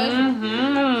delicious.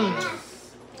 Mm-hmm.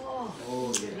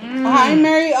 Oh, yeah. Hi,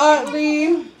 Mary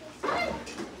Otley.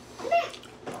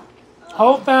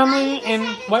 Whole family in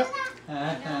what?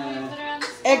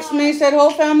 X-May said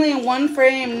whole family in one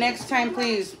frame next time,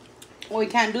 please. We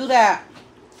can't do that.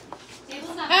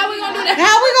 How we gonna do that?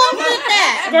 How we gonna do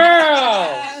that?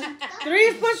 Girl,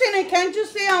 Three's pushing it. Can't you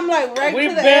see? I'm like right we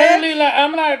to the barely edge. like.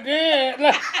 I'm like this.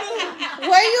 Like,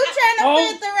 Where you trying to Whole-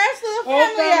 fit the rest of the whole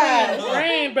family family in at?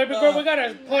 frame, baby girl. We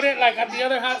gotta put it like at the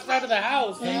other side of the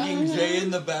house. Hanging Jay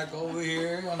in the back over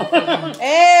here.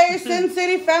 Hey, Sin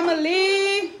City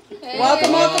family.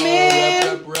 Welcome, welcome in.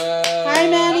 Rep, rep, rep. Hi,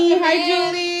 Manny. Hi,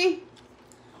 Julie.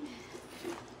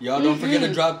 Y'all don't forget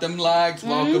to drop them likes.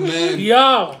 Welcome in.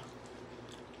 Yo,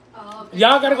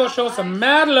 y'all gotta go show some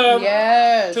mad love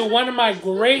Yes. to one of my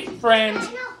great friends,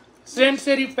 Sin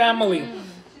City family.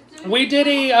 We did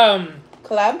a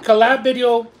Collab. collab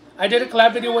video. I did a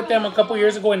collab video with them a couple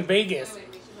years ago in Vegas.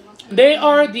 They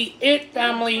are the it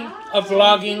family of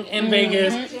vlogging in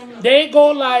Vegas. They go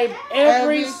live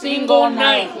every single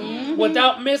night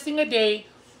without missing a day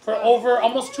for over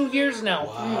almost 2 years now.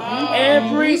 Wow.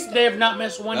 They have not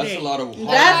missed one That's day. a lot of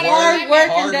That's hard work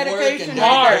and Hard work dedication. and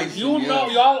Hard. dedication, You know,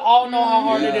 yes. y'all all know how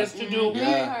hard it Yeah. is to do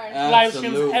Yeah, live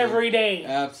streams absolutely. every day.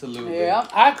 Absolutely. Yeah.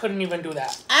 I couldn't even do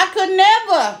that. I could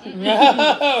never.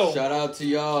 No. Shout out to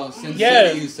y'all. Sin Yes.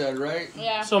 City, you said, right?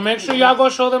 Yeah. So make sure y'all go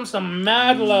show them some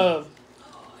mad love.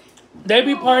 They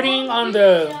be partying on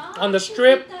the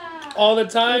strip all the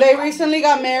time. They recently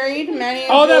got married, Manny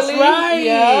and Oh, that's Julie. right.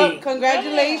 Yep.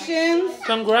 Congratulations.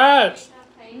 Congrats.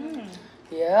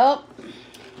 Yep.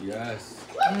 Yes.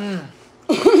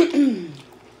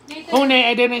 Oh, Nate,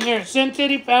 I didn't hear. Sin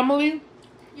City family.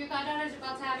 Your goddaughter's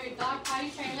about to have your dog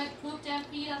potty trained. Look, pooped and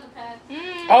peed on the pad.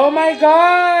 Oh my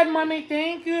God, mommy,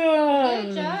 thank you.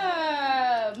 Good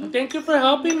job. Thank you for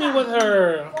helping me with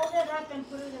her. Fold it up and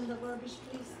put it in the garbage,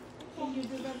 please. Can you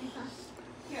do that, Mija?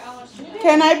 Here, I'll wash it.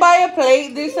 Can I buy a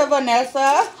plate? This is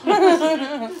Vanessa.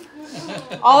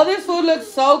 All this food looks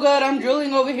so good. I'm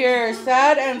drooling over here.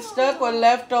 Sad and stuck with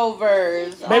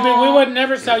leftovers. Baby, we would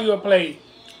never sell you a plate.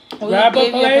 We Grab a gave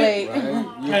you plate. Right?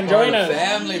 You're And part join of us.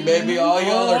 family, baby. All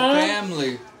y'all are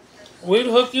family. We'd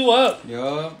hook you up.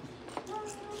 Yup.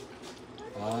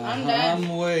 I'm done.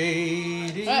 I'm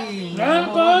waiting.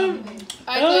 Grandpa?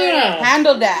 I Oh, cleared it. yeah.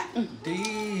 Handle that.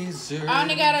 Desert. I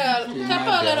only got a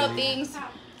couple of little things,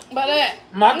 but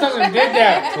My cousin did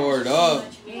that. Tore it up.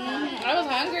 I was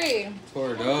hungry.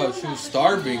 Tore it up. She was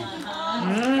starving.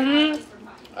 Mm-hmm.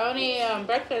 Only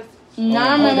breakfast.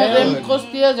 Nah, my mama, them God.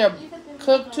 costillas are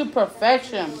cooked to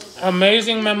perfection.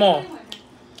 Amazing memo.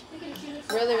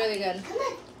 Really, really good.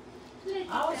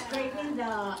 I was craving the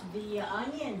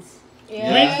onions.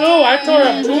 Yeah. Me too. I tore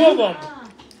up 2 of them.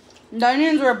 The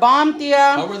onions were bomb, How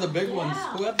tia. were the big ones?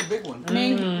 Who had the big one?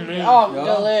 Me. Mm. Oh, Yeah.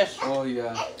 delish. Oh,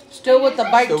 yeah. Still with the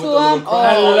bite Still to with the them. little Oh,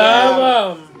 I crunch. love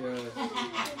them. Yeah.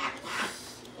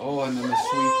 Oh, and then the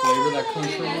sweet flavor that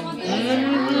comes from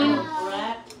them.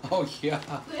 Oh, yeah.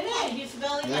 You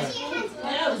smell it? Yeah.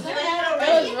 It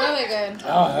was really good.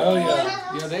 Oh, hell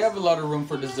yeah. Yeah, they have a lot of room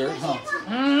for dessert, huh?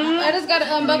 I just gotta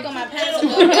unbuckle my pants a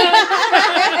little bit.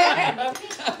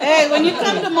 Hey, when you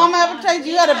come to Mama Appetite,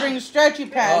 you gotta bring stretchy Oh,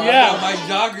 pants. Yeah. I got my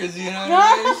joggers, you know what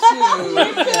I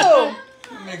mean?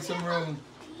 Shoot. Make some room.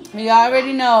 You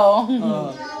already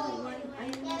know.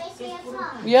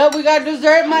 Yep, we got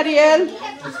dessert, Mariel.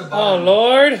 It's the Oh, bottom.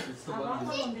 Lord. It's the bottom.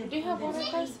 Do you have water,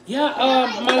 guys? Yeah,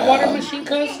 my water machine,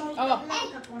 cuz. Oh,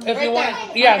 If right you want.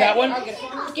 there. Yeah, Okay, that one. I'll get it.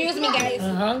 Excuse me, guys.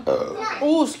 Uh-huh.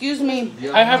 Oh, excuse me.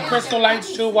 I have crystal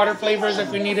lights too, water flavors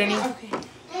if you need any.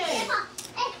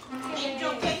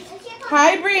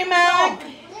 Hi, Bree Mac.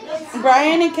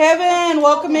 Brian and Kevin,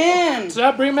 welcome in. What's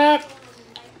up, Bree-Mac?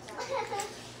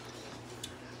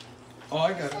 Oh,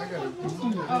 I got it.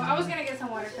 Oh, I was gonna get some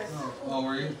water, Chris. Oh,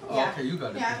 were you? Oh, okay, you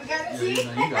got it. Yeah, we got Yeah, tea.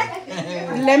 you got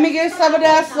it. Let me get some of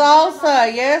that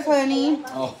salsa. Yes, honey.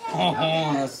 Oh,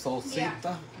 that's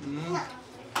salsita.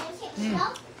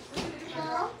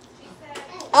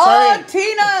 Oh, Sorry.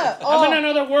 Tina. I'm in Oh,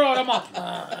 another world. I'm all.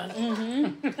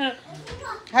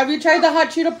 Have you tried the hot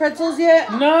Cheeto pretzels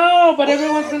yet? No, but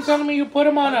everyone's been telling me you put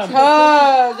them on them.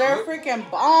 They're freaking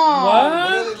bomb. What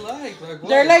What? are they like? Like what?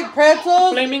 They're like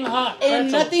pretzels Flaming hot. and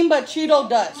pretzels. nothing but Cheeto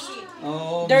dust.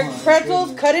 Oh They're my pretzels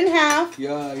goodness. cut in half.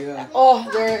 Yeah, yeah. Oh,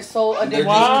 they're so And they're addictive.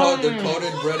 Wow. just they're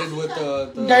coated, breaded with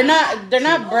the They're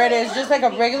not breaded. It's just like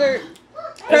a regular It's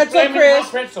pretzel flaming hot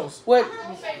crisp pretzels. with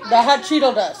the hot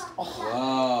Cheeto dust. Oh,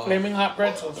 wow. Flaming hot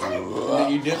pretzels. And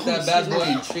then you dip that bad boy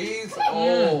in cheese.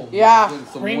 Oh, Yeah. my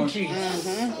goodness, some Cream more- cheese.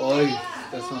 Oy,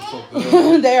 that sounds so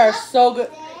good. they are so good.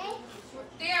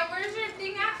 Yeah, where's your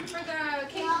thing at for the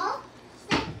cake?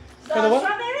 For the what?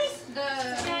 Strawberries? The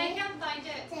I can't find it.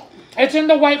 It's in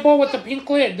the white bowl with the pink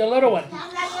lid, the little one.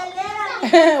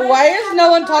 Why is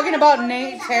no one talking about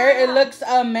Nate's hair? It looks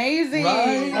amazing.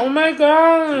 Right. Oh my Right,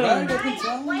 god. I've been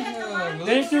telling you.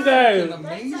 Thank you guys. It's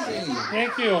amazing.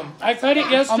 Thank you. I cut it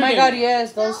yesterday. Oh my god,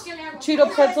 yes. Those Cheeto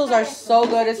pretzels are so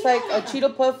good. It's like a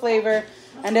Cheeto puff flavor,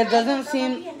 and it doesn't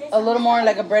seem a little more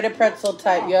like a breaded pretzel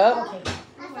type. Yup.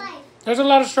 There's a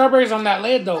lot of strawberries on that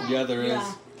lid though. Yeah, there is.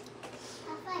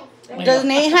 Does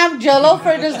Nate have Jello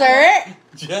for dessert?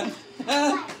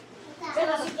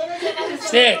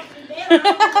 Sick.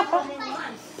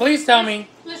 Please tell me.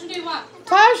 Which one do you want?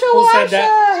 Tasha, Who said Washa,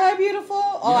 that? hi beautiful.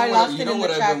 Oh, I lost You it know in what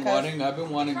the I've chat. been cuz. wanting? I've been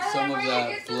wanting some of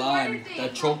that flan,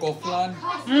 that choco flan.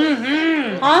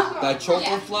 Mm-hmm. Huh? That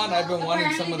choco flan. I've been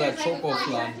wanting some of that choco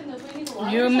flan.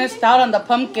 You missed out on the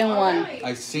pumpkin one.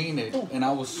 I seen it and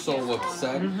I was so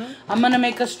upset. I'm gonna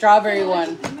make a strawberry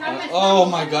one. Oh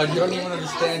my god, you don't even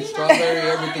understand. Strawberry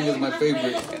everything is my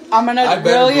favorite. I'm I gonna better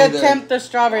really be there. attempt the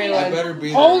strawberry I one. better be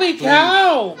there. Holy please.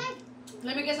 cow.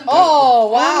 Let me get some. Oh,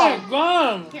 Oh wow. my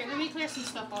god. Here, let me clear some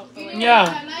stuff out the way.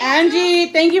 Yeah.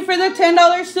 Angie, thank you for the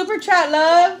 $10 super chat,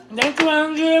 love. Thank you,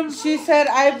 Angie. She said,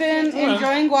 I've been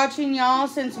enjoying watching y'all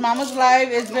since Mama's Live.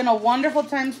 It's been a wonderful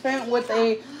time spent with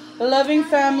a loving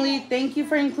family. Thank you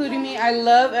for including me. I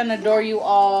love and adore you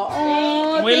all.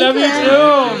 Oh, We thank love you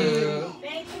Angie. too.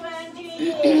 Thank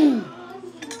you, Angie.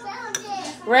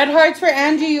 Red hearts for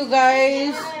Angie, you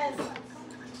guys.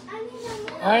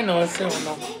 I know, it's still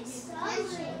no.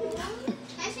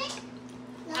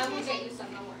 I will get you some,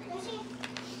 don't worry.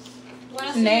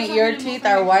 Wanna see Nate, something your in teeth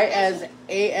Mukbang? are white as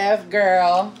AF,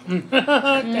 girl. Thank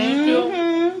you.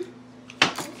 Mhm.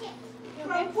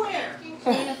 From where?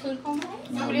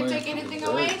 Want me to take anything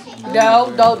away?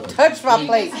 No, don't touch my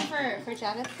plate. For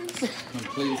Janet, please.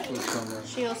 Please put some there.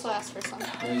 She also asked for some.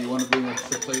 Yeah, you want to bring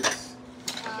extra plates?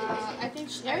 I think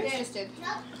Erin just did.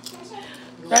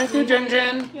 Thank you, Jin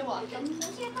Jin. You're welcome.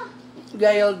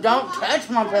 Yeah, yo, don't touch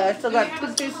my plate. I still got 2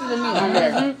 pieces of meat on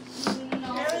there.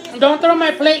 Don't throw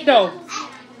my plate though.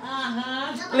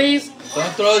 Uh-huh. Please.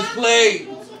 Don't throw his plate.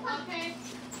 Okay.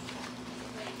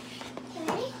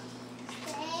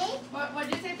 What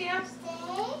did you say, Tia?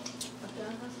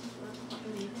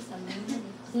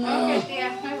 Okay, Tia.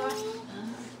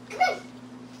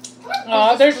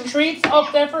 I will. There's treats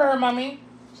up there for her, mommy.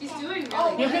 She's doing really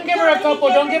You good. can give her a couple.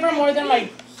 Don't give her more than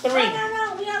like 3.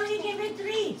 No, we already gave it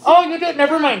 3. Oh, you did.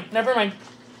 Never mind. Never mind.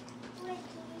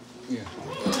 Yeah.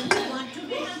 Want to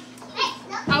be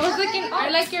I was looking. I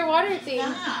like your water thing.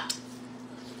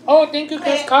 Oh, thank you,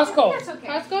 Chris. Costco.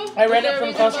 Costco? I read Is it there a from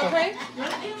reasonable Costco. price?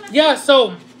 Yeah,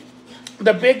 so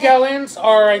the big gallons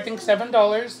are I think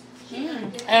 $7,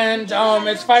 and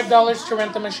it's $5 to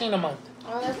rent the machine a month.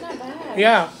 Oh, that's not bad.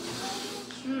 Yeah.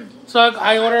 So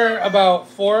I order about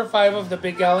 4 or 5 of the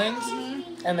big gallons,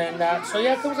 and then that. So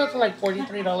yeah, it comes up to like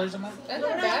 $43 a month. That's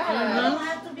not bad. You don't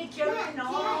have to be carrying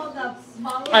all the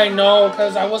bottles. I know,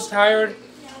 cause I was tired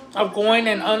of going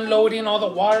and unloading all the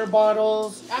water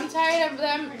bottles, I'm tired of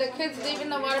them. The kids leaving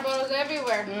the water bottles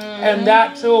everywhere. and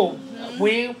that too.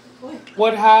 We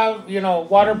would have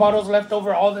water bottles left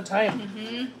over all the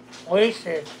time.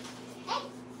 Wasted.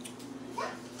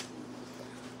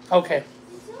 Okay,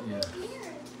 Yeah.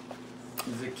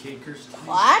 Is it Caker's time?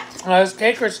 What? it's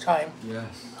Caker's time.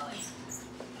 Yes.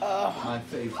 Oh. My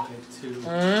favorite too.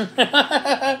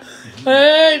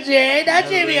 Oh, Jay, not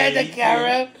Jay behind the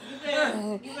camera.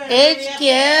 It's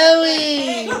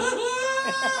Kelly.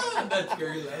 That's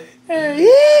very loud.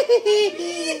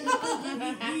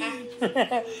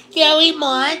 Kelly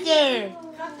Monster.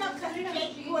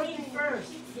 Go in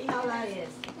first. See how that is.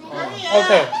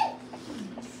 Okay.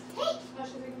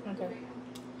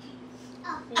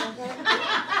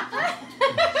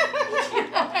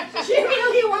 She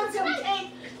really wants some cake.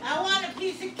 I want a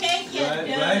piece of cake. Right,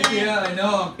 yeah, I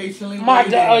know. I'm patiently My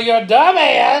waiting. your dumb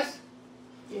ass.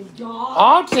 Your dog.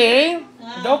 Auntie,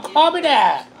 don't call me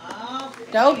that. Oh,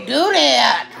 Don't do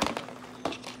that.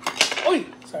 Oh,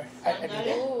 sorry. I did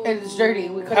it. It's dirty.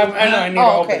 We could I know, I need to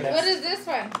Oh, open okay. What this. is this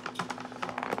one?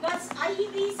 ahí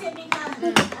dice, mija.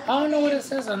 I don't know what it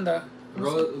says on the.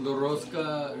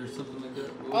 Rosca or something like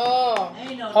that. Oh.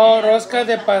 Ay, no. Oh, rosca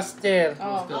de pastel.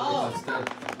 Oh. Rosca de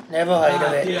pastel. Never heard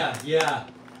of it. Yeah.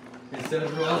 It says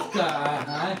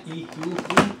rosca.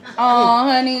 Oh,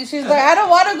 honey, she's like, I don't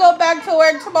want to go back to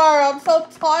work tomorrow. I'm so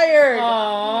tired.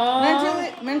 Aww.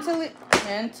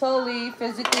 Mentally,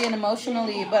 physically, and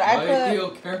emotionally. But I I feel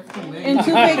put careful, man. in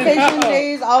 2 vacation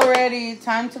days already.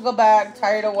 Time to go back.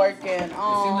 Tired of working. It seemed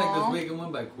like this Aww. week it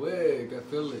went by quick. I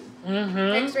feel it.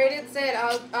 Mm-hmm. X-rated said,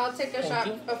 I'll take a shot,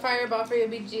 a fireball for your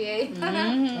BGA.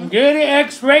 Mm-hmm. Get it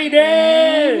X-rated.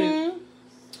 Mm-hmm.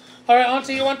 All right,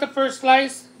 Auntie, you want the first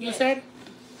slice? You said?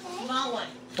 Small one.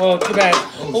 Oh, too bad.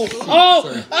 Oh, shoot, Oh!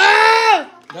 sorry. Ah!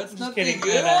 That's not kidding.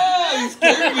 Yeah, you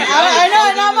scared me. I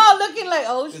know, and I'm all looking like,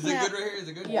 oh, Is it snap. good right here? Is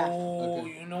it good? Yeah. Oh,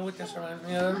 Okay. you know what this reminds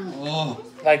me of? Oh.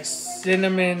 Like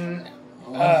cinnamon,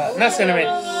 not cinnamon,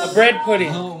 a bread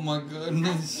pudding. Oh my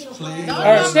goodness, please.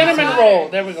 Or cinnamon roll.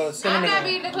 There we go, I'm cinnamon not roll.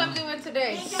 being the clumsy one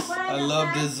today. I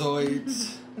love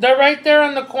desserts. They're right there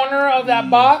on the corner of that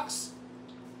box.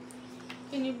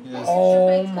 Can you Yes.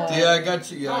 Oh my. Yeah, I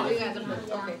got you. Yeah. Oh, I you got got them.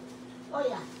 Okay. Oh,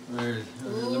 yeah. Alright,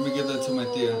 let me give that to my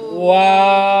tia.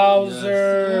 Wowzers.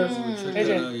 Yes. Check Hey,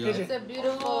 that out, Jay, y'all. It's a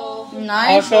beautiful. Nice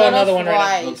I'll show little another one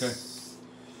right slice.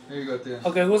 Okay. Here you go, tia.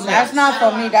 Okay, who's That's next? not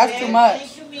for me. That's too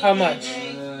much. How much?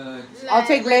 I'll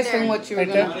take less than what you were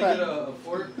Right going to there? put. a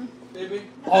fork, baby?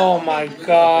 Oh my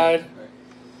god.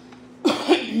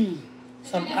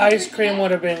 Some ice cream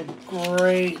would have been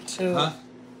great too. Huh?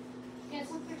 Get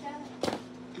some for Janet.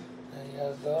 There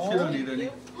you She don't go. need any.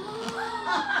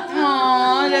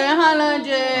 Aw, déjala, Okay,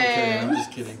 Jay. I'm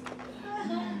just kidding.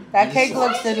 That cake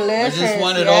looks I delicious. just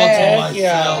want it yes. all to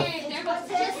Yeah. myself. Wait, there goes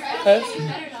just Cuz?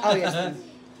 Oh, yes.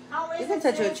 You can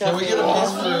touch it with Can we get a chocolate.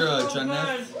 piece for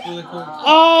Janet really quick?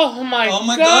 Oh my Oh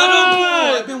my god.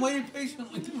 god, I've been waiting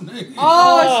patiently tonight. Oh,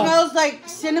 Oh. it smells like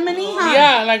cinnamony, huh?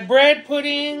 Yeah, like bread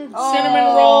pudding, Oh. cinnamon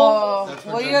roll. That's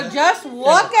for Will you Janet? just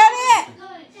look at it?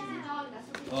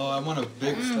 Oh, I want a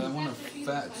big slice. I want a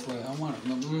fat slice. I want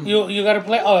You gotta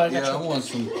play. Oh, I got Yeah, I you. want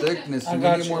some thickness. I You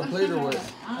got need you. more plate or what?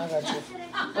 I got you.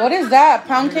 What is that?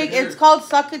 Pound cake? It's called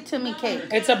Suck It To Me cake.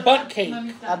 It's a butt cake.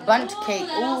 A bundt cake.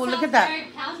 Ooh, look at that.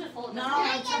 No,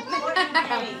 it's a pudding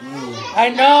cake. I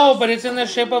know, but it's in the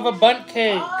shape of a butt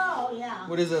cake. Oh, yeah.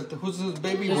 What is that? Who's this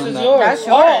baby This one? is now? yours. That's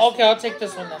yours. Oh, okay, I'll take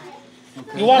this one then.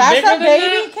 Okay. You want That's bigger a than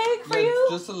baby that? cake for Yeah, you?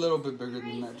 just a little bit bigger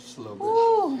than that. Just a little bit.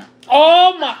 Ooh.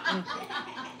 Oh my.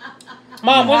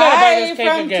 Mom, we gotta buy Hi this cake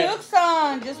from again.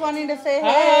 Tucson. Just wanting to say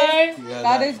hey. Hi. Yeah,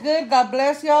 God that- is good. God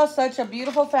bless y'all. Such a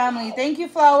beautiful family. Thank you,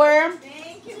 Flower.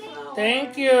 Thank you.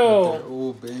 Thank you.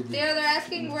 Oh, baby. Yeah, they're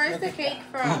asking where's the cake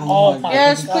from? Oh my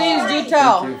Yes, God. please do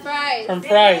tell. Fries. From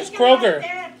Fry's, Kroger.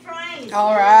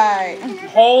 All right.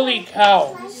 Holy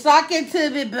cow. Suck it to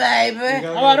me, baby.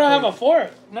 Oh, I don't have a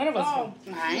fork. None of us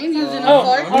do. I ain't using Oh, a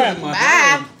fork. all right.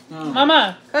 Bye.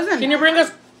 Mama, Cousin, can you bring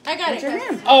us? I got put your it.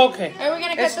 hand. Oh, okay. Are we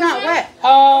gonna cut It's this not one?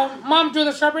 wet. Mom, do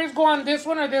the strawberries go on this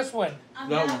one or this one?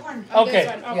 That one. Oh, Okay.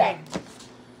 this one. Yeah. Okay.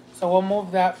 So we'll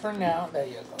move that for now. There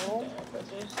you go.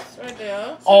 Right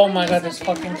there. Oh my God, this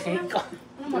fucking cake.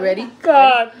 You ready?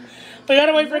 God, we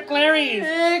gotta wait for Clary's.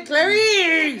 Hey,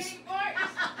 Clarice.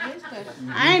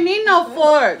 I ain't need no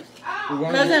fork.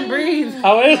 Cousin, breathe.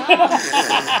 How is it?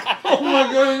 Oh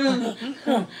my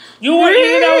goodness. You were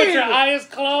eating that with your eyes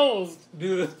closed.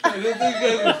 Dude, this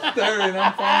guy's staring.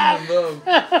 I'm falling in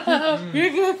love. You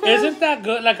good? Isn't that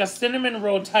good? Like a cinnamon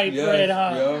roll type bread,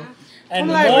 huh? Yeah. And I'm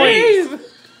like, moist. breathe.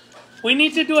 We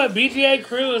need to do a BGA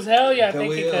cruise. Hell yeah, Can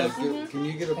thank we, you, cuz. can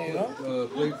you get a There you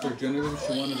plate for Genevieve?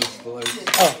 She wanted a slice.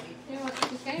 Oh,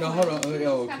 No, hold on. Oh, yeah,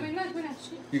 okay.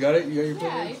 You got it? You got your plate?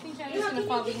 Yeah, I think Janet's gonna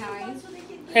fall behind.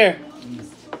 here.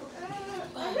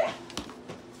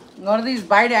 Go to these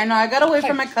bite it. I know. I gotta wait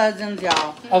for my cousins,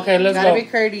 y'all. Okay, let's Gotta go. be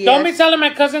courteous. Don't be telling my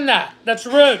cousin that. That's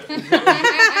rude. Is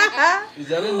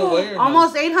that in the way or not?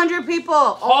 Almost 800 people.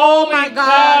 Oh Holy my gosh.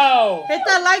 cow. Hit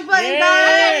that like button,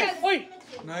 Yeah. guys. Wait.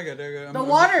 No, I got it. The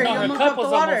water. No, You her moved cup up the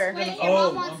was water. Wait, your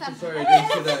Oh, mom wants I'm so some. sorry. I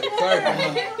didn't see that. Sorry,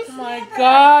 Mama. Oh my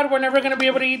God, we're never gonna be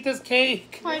able to eat this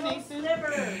cake. Hi, Nathan.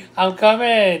 I'm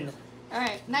coming.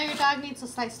 Alright, now your dog needs a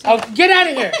slice too. Oh, get out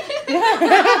of here.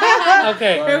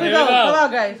 Okay, Here we go. Come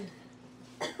on, guys.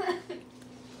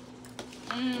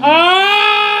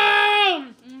 Oh!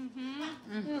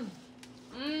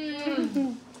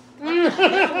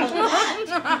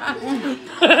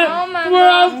 Oh my We're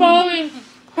all falling.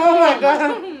 Oh my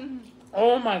god.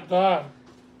 Oh my God.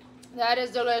 That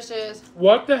is delicious.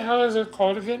 What the hell is it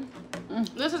called again?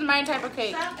 This is my type of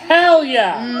cake. Hell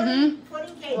yeah.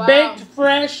 Mm-hmm. Wow. Baked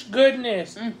fresh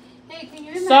goodness. Hey, can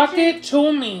you imagine? Suck it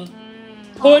to me.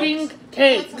 Pudding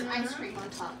cake. Put some ice cream on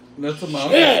top. That's a Shit.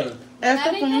 mountain. Esto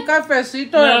con un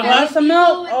cafecito Uh-huh. de glass of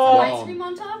milk. With some Oh. ice cream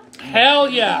on top. Hell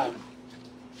yeah.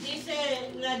 Dice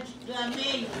la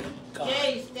maid,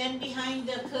 Jay, stand behind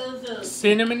the cover.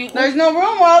 Cinnamony. There's no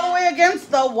room. We're all the way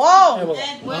against the wall. There we go.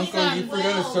 And Uncle, you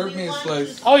forgot to serve me a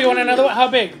slice. Oh, you want another one? How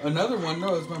big? Another one?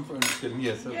 No, it's my friend. Just kidding.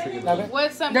 Yes, I'll take it. Okay.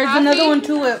 With some There's coffee. another one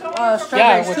too with strawberries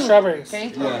Yeah, with too. strawberries.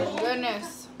 Okay. Yeah.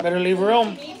 Goodness. Better leave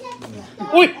room.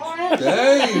 Wait. Dang.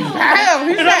 Damn,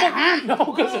 he It said, almost- no,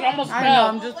 because it almost I know,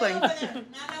 I'm fell. just playing. Nana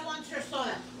wants her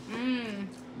soda. Mmm.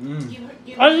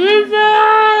 Give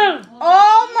Alicia!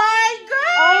 Oh my Oh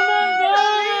God! my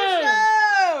God!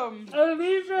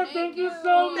 Alicia, thank you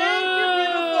so Thank you,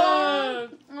 much.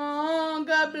 beautiful. Oh,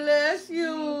 God bless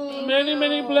you. Many,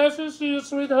 many blessings to you,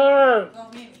 sweetheart.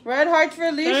 Red hearts for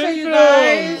Alicia, Thank you you.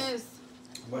 guys. Yes.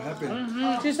 What happened?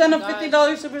 Mhm. She sent a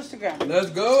 $50 super Instagram. Let's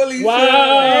go, Alicia.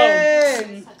 Wow.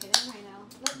 Hey. Suck it in right now.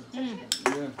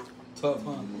 Yeah. Tough,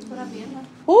 huh?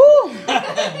 Woo.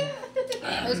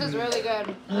 This is really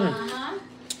good.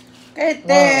 Get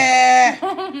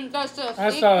That's just I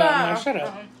saw that. No, shut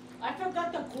up. I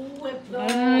forgot the Cool Whip though.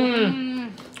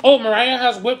 Mm. Oh, Mariah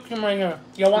has whipped cream right here.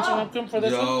 Y'all want some whipped cream for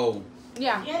this one? Yo.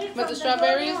 Yeah. Get it With from the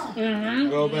strawberries. door. Mm-hmm.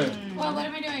 Go back. Well, what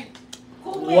am I doing?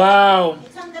 Cool Whip. Wow.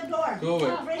 It's on the door. Go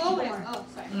back. Oh, where? Oh,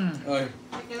 sorry. Ay.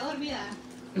 Me quedó dormida.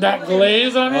 That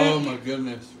glaze on Oh it. my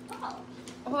goodness.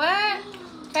 What?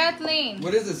 Kathleen.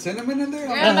 What is it? Cinnamon in there?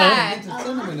 You're I'm bad. getting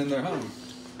cinnamon in there, huh?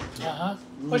 Uh-huh.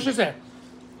 What she said?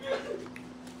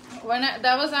 When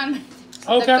that was on.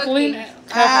 Oh, the Kathleen. cookie.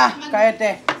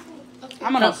 Cállate.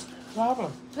 Vámonos.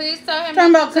 Problem. Please tell him. Talking not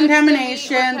about to touch the meat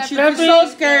contamination. with She pepper. was so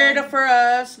scared for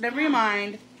us. Never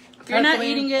mind. If you're not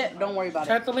Kathleen. eating it, don't worry about it.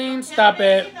 Kathleen, stop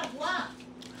it.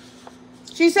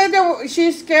 She said that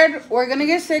she's scared we're gonna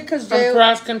get sick because From they.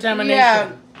 cross-contamination.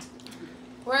 Yeah.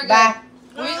 We're good. Bye.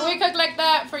 We cooked like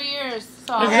that for years.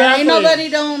 So Exactly. And ain't nobody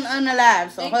don't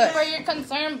unalive, so thank you for hush. your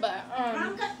concern, but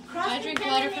I drink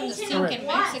water from the sink in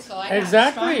Mexico. I got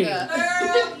Exactly. stronger.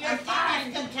 Girl, your thing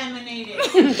is contaminated.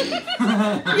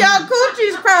 Y'all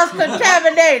coochie's cross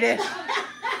contaminated.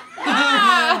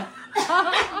 Ah.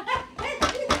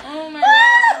 Oh my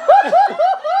god.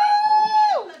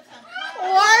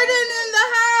 Warden in the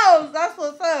house. That's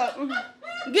what's up.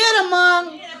 Get him,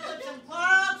 Mom. You gotta put some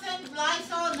Clorox and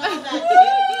Lysol and all that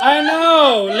shit. I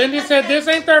know. Lindy said this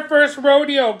ain't their first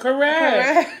rodeo.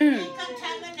 Correct.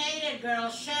 Contaminated, girl.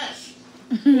 Shush.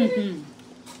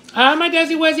 Hi, my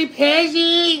Desi Wezzy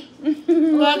Pezzy.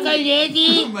 Waka Oh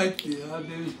Yegi. my god,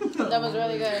 dude. That was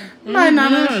really good. My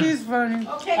nana, she's funny.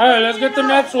 Okay. All right, let's get the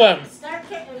next one. Start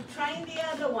trying the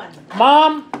other one.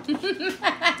 Mom.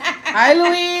 Hi,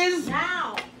 Louise.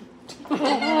 Now.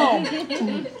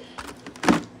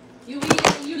 You eat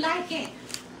it, you like it.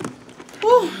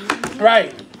 Whew.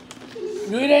 Right.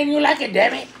 You eat it and you like it,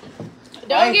 damn it.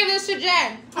 Don't give this to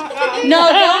Jen.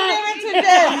 No, don't give it to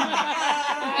Jen.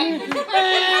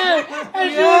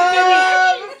 And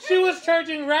she was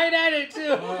charging right at it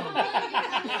too.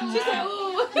 She said,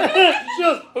 ooh. she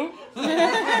was, oop.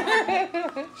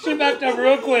 She backed up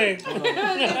real quick. Just kidding,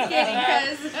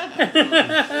 cuz. Now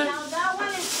that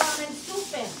one is from El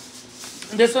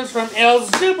Super. This one's from El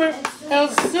Super. El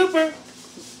Super.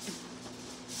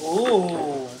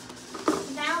 Ooh.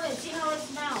 Now let's see how it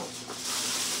smells.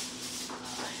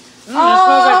 It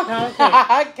smells like pound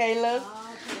cake. Caleb.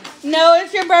 No,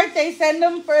 it's your birthday. Send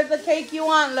them for the cake you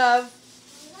want, love.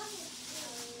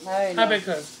 I How know. big,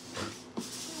 cuz?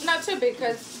 Not too big,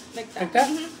 cuz like that. Like that?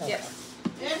 Mhm. Yes.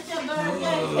 It's your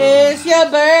birthday. It's your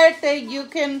birthday. You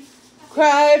can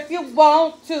cry if you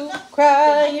want to.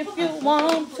 Cry if you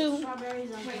want to.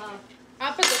 Strawberries on top.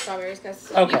 I'll put the strawberries,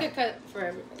 cuz Okay. you could cut for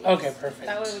everybody. Okay, perfect.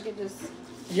 That way we could just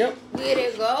Yep. get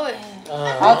it going.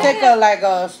 I'll take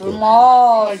a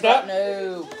small. Like that?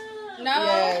 No. No,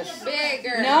 Yes.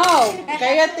 bigger. No.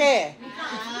 Cállate.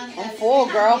 I'm full,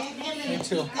 girl. Me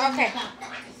too. Okay.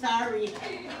 Sorry.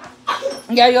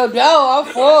 Yeah, yo, I'm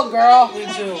full, girl. Me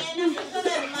too.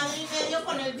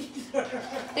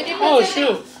 Did you put Oh, some-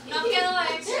 shoot. I'm getting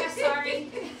like extra sorry.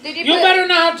 Did you You put, better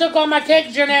not have took all my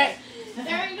cake, Jeanette.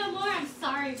 There ain't no more. I'm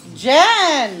sorry.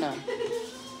 Jen. Ya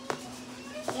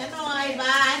no hay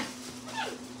van.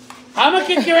 I'm gonna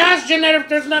kick your ass, Jeanette, if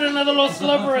there's not another little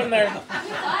sliver in there.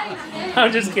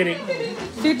 I'm just kidding.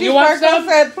 Titi You want Sparkle some?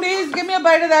 said, please give me a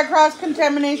bite of that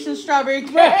cross-contamination strawberry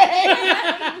cake.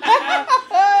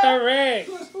 Correct.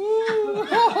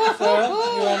 So,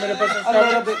 you want me to put some A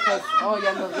little strawberries? bit, cause, oh,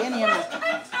 ya no viene, ya no.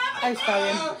 Ahí está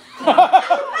bien.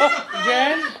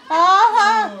 Jen?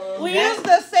 Uh-huh. We used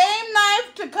the same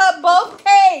knife to cut both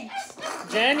cakes.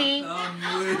 Jenny?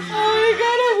 Oh, you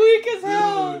got it weak as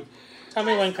hell. Tell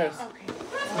me when, cuz. I'm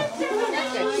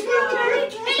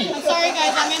sorry,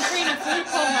 guys. I'm entering a food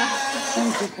coma.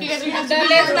 You guys are the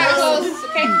lid's not closed,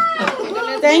 okay?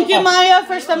 Thank you, Maya,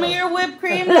 for some of your whipped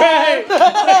cream. Right.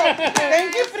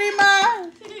 Thank you,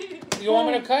 Prima. You want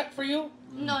me to cut for you?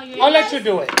 No, you're I'll let you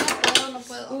do it.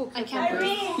 I can't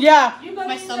breathe. Yeah, You're gonna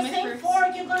My use the stomach same hurts.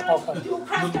 fork. You're gonna Okay. do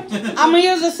cross country. I'm gonna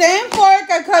use the same fork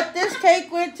I cut this cake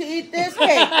with to eat this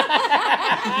cake.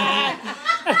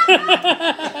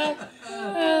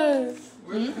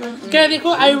 ¿Qué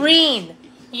dijo Irene?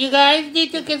 You guys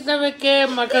need to get some que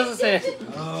my cousin said.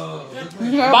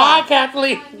 Bye,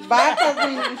 Kathleen. Bye,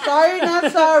 Kathleen. Sorry,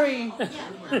 not sorry.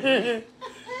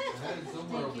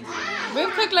 We've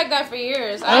cooked like that for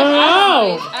years. I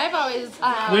know. I've always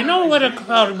We know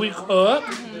how we cook.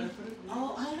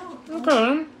 Oh, I don't.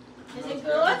 Okay. Is it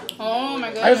good? Oh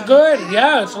my god. It's good.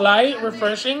 Yeah, it's light,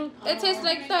 refreshing. It tastes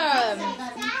like the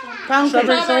Pound cake.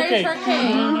 Strawberry strawberry shortcake.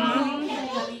 shortcake.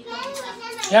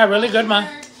 Yeah, really good, ma. I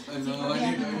know, I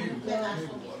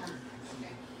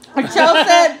need.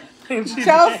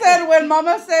 Chell said when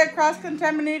Mama said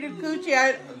cross-contaminated coochie,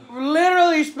 I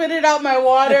literally spit it out my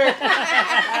water.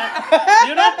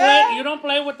 You don't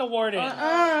play with the warden.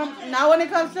 Not when it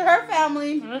comes to her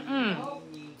family. Mm-mm.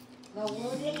 The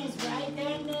wording is right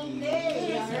there and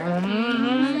there.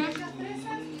 Mm-hmm.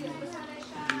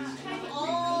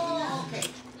 Oh, okay.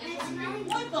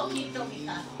 Muy poquito,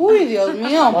 mija. Uy, Dios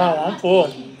mío. Wow, I'm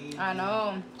full. I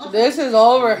know. This is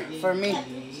over for me.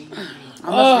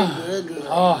 Oh,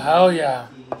 oh, hell yeah.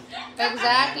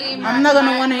 Exactly. I'm not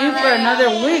gonna want to eat for another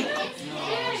week.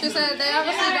 She said they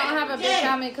obviously don't have a big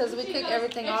family because we cook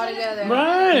everything all together.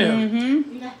 Right.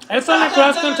 Mm-hmm. It's only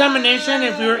cross-contamination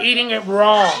if you're eating it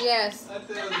raw. Yes.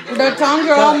 The tongues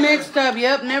are all mixed up.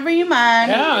 Yep, never you mind.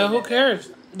 Yeah, who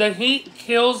cares? The heat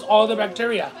kills all the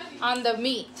bacteria On the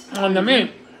meat. on the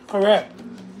meat. Correct.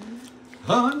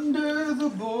 Under the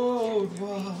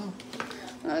boardwalk.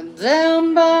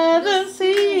 Down by the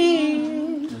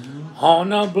sea.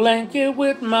 On a blanket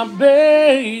with my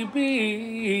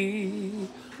baby.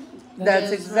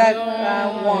 That's exactly where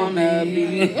I wanna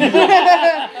be.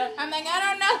 I'm like, I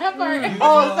don't know that part.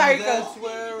 Oh, sorry, That's cuz.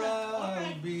 where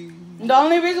I'll be. The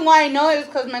only reason why I know it is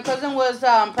because my cousin was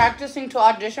practicing to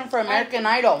audition for American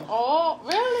Idol Oh,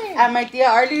 really? at my tia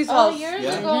Arlie's Oh, house. years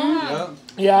Yeah. ago, huh?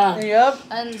 Yeah. Yeah. Yep.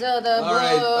 Until the All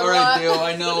right, Theo.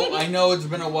 I know it's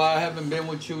been a while. I haven't been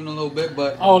with you in a little bit,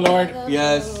 but Oh, Lord.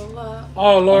 yes,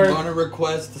 Oh, I'm Lord. gonna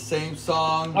request the same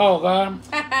song. Oh, God.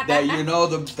 That you know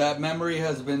that memory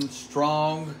has been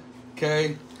strong.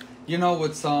 Okay, you know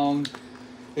what song?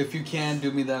 If you can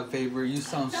do me that favor, you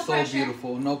sound so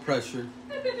beautiful. No pressure.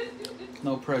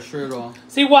 No pressure at all.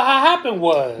 See, what happened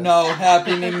was... No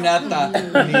happening nata.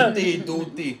 Niti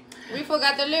tuti. We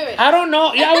forgot the lyrics. I don't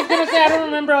know. Yeah, I was going to say, I don't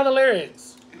remember all the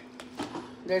lyrics.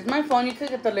 There's my phone. You could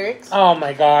get the lyrics. Oh,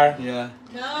 my God. Yeah.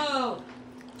 No.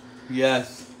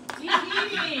 Yes. She's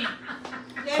eating.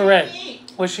 Let Correct. me eat.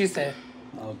 What she said.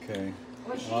 Okay.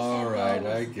 What she All said right,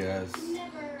 was- I guess.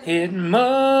 It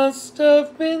must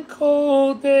have been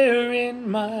cold there in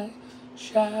my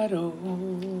shadow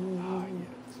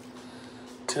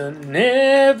to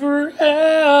never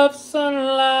have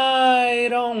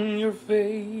sunlight on your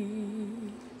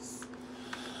face.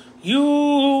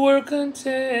 You were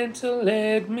content to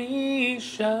let me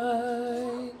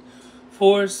shine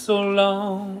for so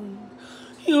long.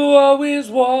 You always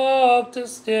walked a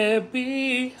step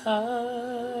behind.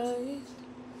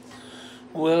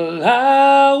 Well,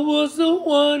 I was the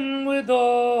one with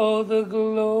all the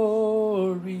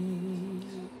glory,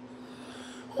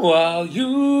 while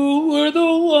you were the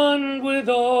one with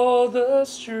all the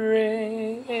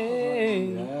strength.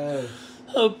 Yes.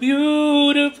 A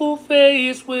beautiful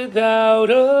face without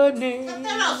a name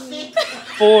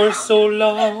for so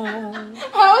long.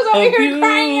 I was A over here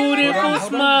crying. beautiful Hold on,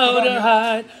 smile hold on. to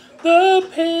hide the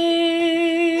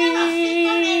pain.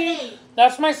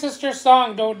 That's my sister's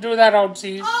song. Don't do that, Otis.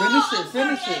 Finish it.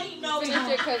 Finish it,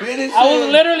 'cause- Finish it. I was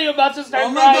literally about to start Oh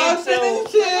my crying. God, So.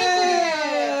 finish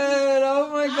it! Oh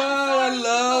my God, I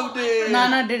loved it.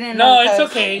 Nana didn't No, know. it's cuz.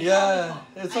 okay. Yeah,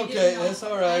 it's okay. It's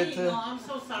all right. I'm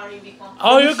so sorry, Vico.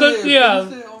 Oh, you're good, Finish it, yeah.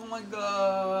 finish it. Oh my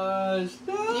gosh.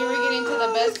 You were getting to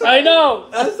the best. I know.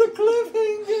 That's a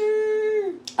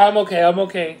cliffhanger. I'm okay. I'm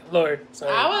okay, Lord. So.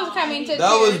 I was coming to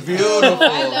That was tears. beautiful.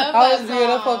 I love That was song.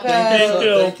 beautiful, cuz. Thank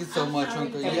you. Thank you so much,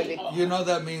 Uncle. You know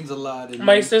that means a lot.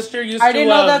 My sister used I to. didn't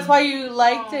know that's why you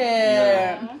liked it.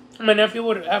 Yeah. My nephew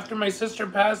would, after my sister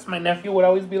passed, my nephew would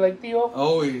always be like, Theo,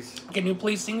 Always. can you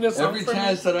please sing this song Every for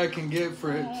chance me? that I can get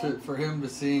for him to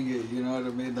sing it, you know what I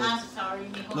mean? I'm That's, sorry,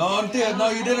 mijo. no, Tia, no,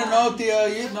 you didn't know, Tia.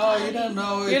 You didn't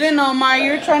know. You didn't know, Ma.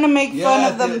 You're trying to make fun Yeah,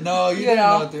 of them. Tia, no, you didn't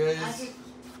know, Tia.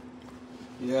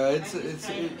 Yeah, it's.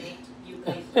 Trying to make you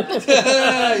guys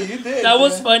laugh. You did. That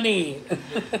was Tia. funny.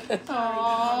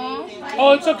 Aww.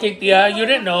 Oh, it's okay, Tia. You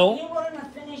didn't He know. wouldn't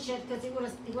have finished it because he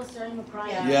was starting to cry.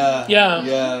 Yeah.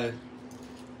 Yeah.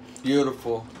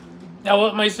 Beautiful. That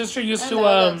was, my sister used I to,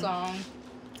 love that song.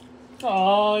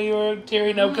 oh, you were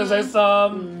tearing up because I saw,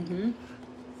 Mm-hmm.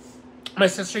 my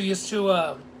sister used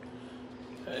to,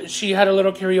 she had a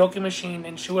little karaoke machine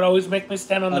and she would always make me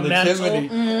stand on the mantle. chimney.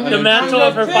 Mhm. The On mantle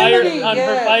of her fire, chimney, on her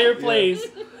yeah. fireplace.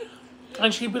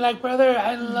 And she'd be like, brother,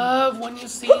 I love when you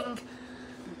sing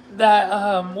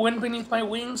that Wind Beneath My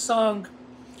Wings song.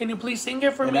 Can you please sing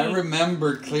it for And me? I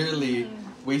remember clearly,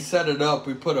 we set it up.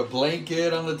 We put a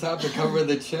blanket on the top to cover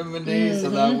the chimney, so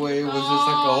that way it was just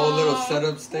like a whole little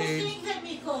setup Who stage. sings it,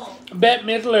 mijo? Bette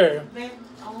Midler.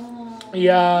 Oh.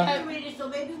 Yeah. I'm ready, so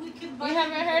maybe we can buy You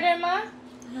haven't heard it, Ma?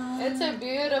 No. It's a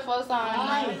beautiful I've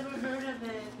song. never heard of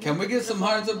it. Can we get some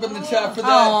hearts up in the chat for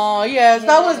that? Oh, yes.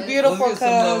 That was Yes. beautiful, Let's get some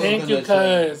love. cuz. Thank you,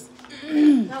 cuz.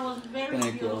 That was very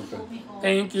Thank you, beautiful, okay. mijo.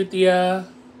 Thank you, Tia.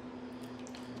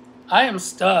 I am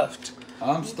stuffed.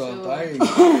 I'm stuffed. too. I ate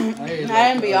I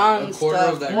am like beyond a quarter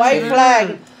of stuff. that White cake.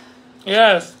 flag.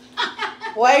 Yes.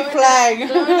 White flag.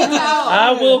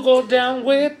 I will go down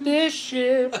with this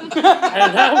ship and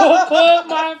I will put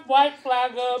my white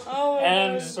flag up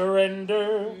and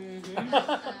surrender.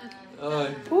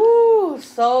 Ooh,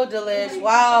 so delish.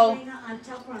 Wow. On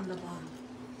top or on the bottom?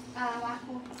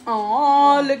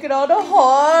 Oh, look at all the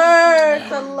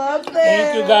hearts. I love this.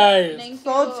 Thank you, guys. Thank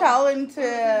So you.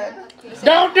 talented.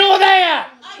 Don't do that!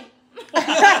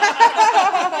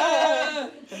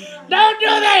 Don't do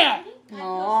that! No.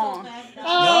 Oh,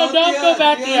 No, don't Tia, feel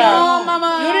bad, Tia. Tia. No,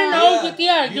 Mama. You didn't know,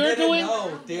 Tia. You You're didn't doing.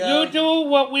 know, Tia. You do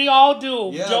what we all do.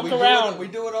 Yeah, Joke we do around. we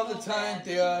do it all the time,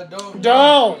 Tia. Don't.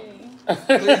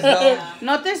 Please don't.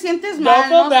 No te sientes Don't mal.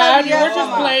 feel No bad. You sabías, were just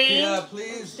Mama. playing. Tia,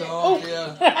 please don't,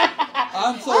 Tia.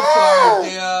 I'm so sorry,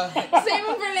 Tia. Save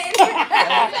him for later.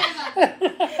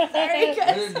 Sorry, I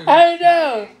guys. didn't do- I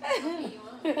know.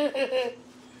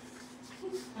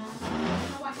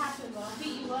 What happened, Mom?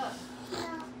 Beat you up.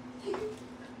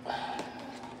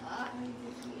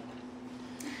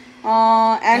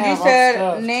 Angie Yeah, that's said,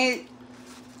 tough. Nate,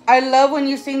 I love when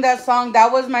you sing that song.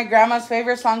 That was my grandma's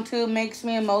favorite song too. Makes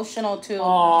me emotional too.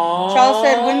 Aww. Charles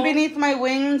said, Wind Beneath My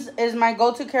Wings is my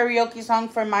go-to karaoke song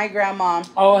for my grandma.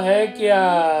 Oh, heck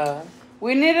yeah.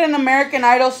 We need an American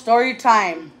Idol story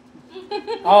time.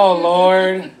 Oh,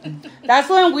 Lord. That's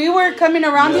when we were coming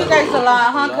around you guys a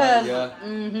lot, huh? Cause Yeah.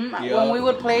 Yeah. when we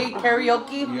would play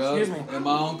karaoke. Yup. Excuse me. And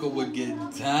my uncle would get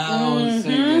down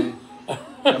singing.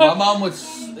 And my mom would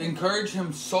encourage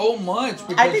him so much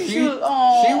because I think she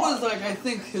was like, I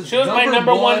think his She was my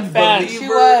number one fan. believer She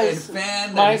was. and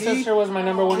fan My that he sister was my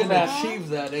number one can fan. achieve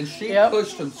that, and she Yep.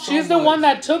 pushed him so She's the much. one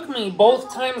that took me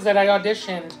both times that I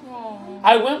auditioned.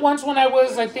 I went once when I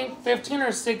was, I think, 15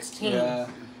 or 16. Yeah.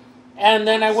 And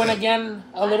then I went again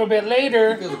a little bit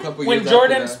later Because a couple when years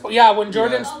Jordan, after that. when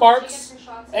Jordan Yeah. Sparks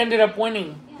ended up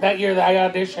winning that year that I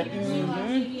auditioned.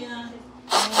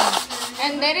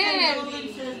 And they didn't.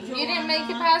 You didn't make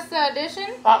it past the audition?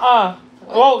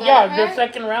 Oh, the yeah, the heck?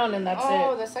 second round, and that's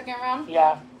Oh, it. the second round?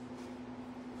 Yeah.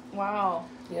 Wow.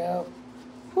 Yeah.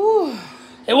 Whew.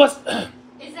 It was.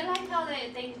 Is it like how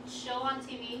they show on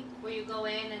TV where you go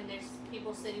in and there's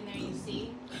people sitting there you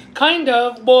see? Kind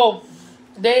of. Well,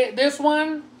 this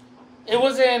one, it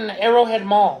was in Arrowhead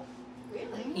Mall. Really?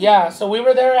 Yeah, so we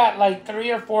were there at like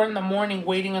 3 or 4 in the morning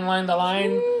waiting in line. The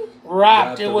line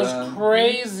wrapped. It was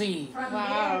crazy. From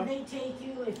Wow. there, they take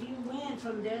you, if you win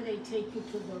from there, they take you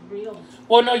to the real.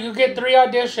 Well, no, you get 3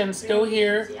 auditions still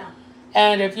here. Yeah.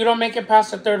 And if you don't make it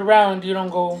past the 3rd round, you don't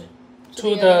go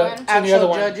to the Actual other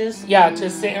one. judges. Yeah, to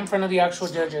sit in front of the actual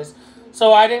judges.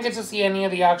 So I didn't get to see any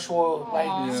of the actual Aw. like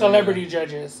Yeah. celebrity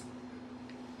judges.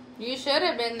 You should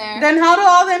have been there. Then how do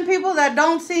all them people that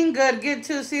don't sing good get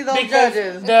to see those Because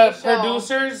judges? the It's a show.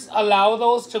 producers allow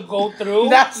those to go through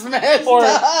That's messed for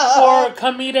up.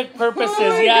 comedic purposes. Oh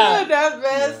my Yeah. God, that's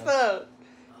messed up.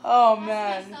 Oh That's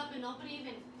man. messed up and nobody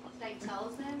even like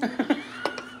tells them.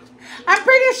 I'm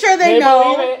pretty sure they, They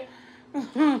know. believe it.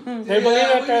 They believe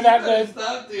that they're that good.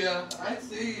 Stop there. I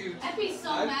see you. I'd be so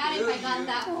I mad feel if I got you.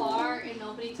 that far and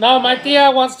nobody told No, my me. tia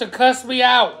wants to cuss me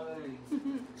out.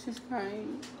 She's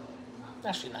crying.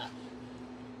 No, she not.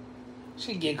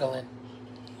 She giggling.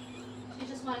 She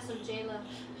just wanted some J-Lo.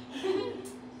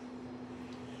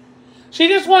 She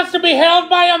just wants to be held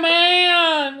by a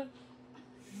man.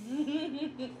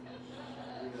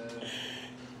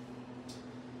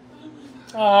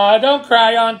 Aw, don't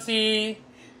cry, Auntie.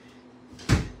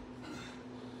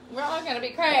 We're all gonna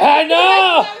be crying. I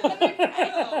know.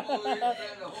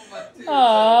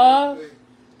 Aw. I'm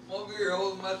over here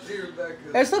holding my tears back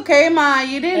up. It's okay, Ma.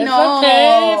 You didn't It's know.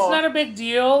 okay. It's not a big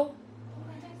deal.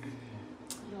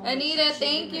 Anita,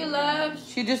 thank you, love.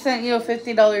 She just sent you a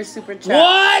 $50 super chat.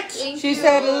 What? Thank She you.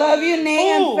 said, love you,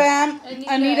 Nate Who? and fam.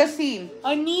 Anita. Anita C.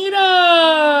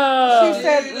 Anita. She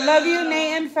said, love you,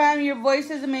 Nate and fam. Your voice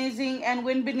is amazing. And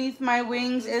Wind Beneath My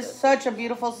Wings is such a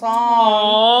beautiful song.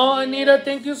 Oh, Anita,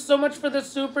 thank you so much for the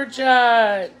super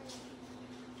chat.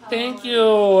 Thank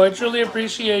you. I truly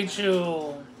appreciate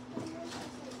you.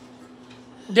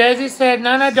 Desi said,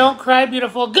 Nana, don't cry,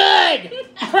 beautiful. Good.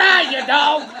 Cry, you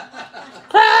dog.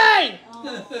 Cry.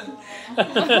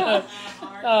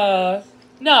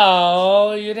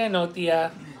 No, you didn't know,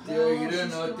 Tia. Yeah, you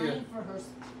didn't know it, dear. For her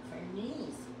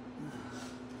knees.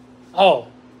 Oh.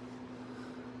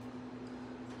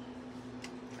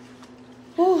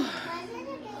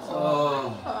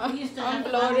 Oh. We used to I'm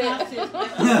have bloated.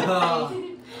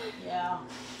 Yeah.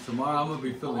 Tomorrow I'm gonna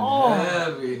be feeling Oh.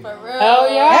 heavy. For real.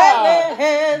 Hell yeah.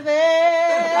 Heavy,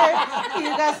 heavy. You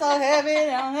got so heavy,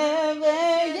 I'm heavy.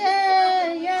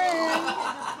 Yeah, yeah.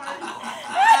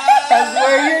 That's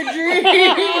where your dream,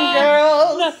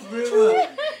 girls.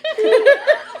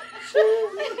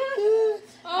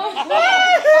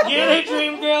 Get it,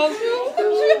 dream girls.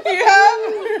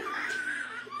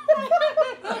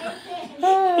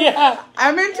 Yeah.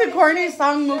 I'm into corny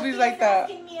song movies like that.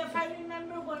 Asking me if I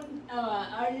remember when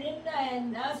Arlinda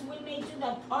and us we made to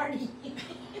the party.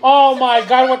 Oh my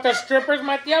God, with the strippers,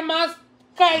 my tía más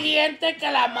caliente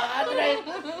que la madre.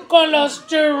 Con los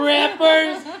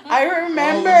strippers. I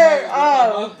remember.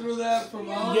 Up through that from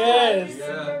all. Yes.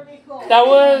 Yeah. That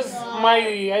was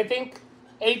my, I think,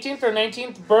 18th or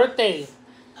 19th birthday.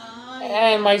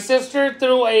 And my sister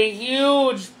threw a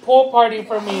huge pool party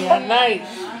for me at night.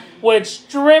 With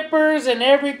strippers and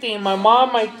everything. My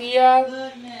mom, my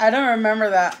tia, I don't remember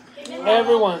that.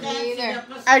 everyone.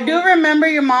 I do remember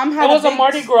your mom had It was a big,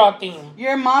 Mardi Gras theme.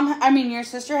 Your your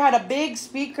sister had a big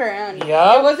speaker, and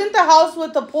Yeah. it wasn't the house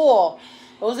with the pool.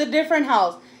 It was a different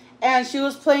house, and she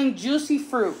was playing Juicy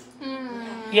Fruit.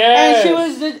 Yes. And she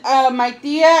was my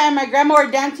tia and my grandma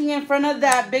were dancing in front of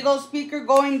that big old speaker,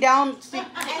 going down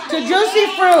to Juicy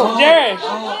Fruit. Derek.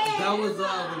 Oh, that was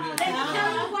Let me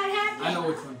tell you what happened. I know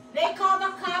which one. They called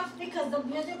the cops because the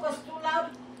music was too loud.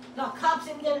 The cops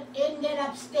ended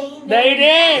up staying They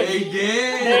there. did. They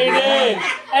did. They did.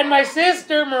 And my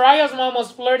sister, Mariah's mom,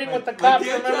 was flirting with the cops.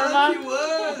 Remember, Mom?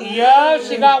 Yeah,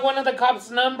 she got one of the cops'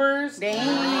 numbers.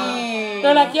 Dang.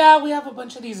 They're like, yeah, we have a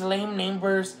bunch of these lame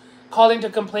neighbors calling to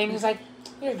complain. He's like,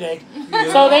 you're good.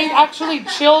 So they actually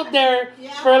chilled there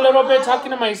for a little bit,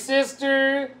 talking to my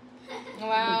sister.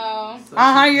 Wow.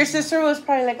 Your sister was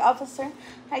probably like, officer,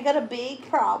 I got a big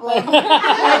problem.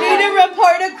 I need to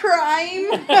report a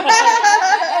crime.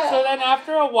 So then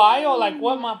after a while, like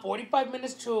what, Ma, 45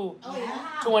 minutes to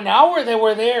an hour, they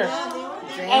were there.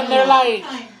 And they're like,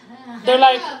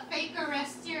 Fake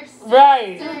arrest yourself.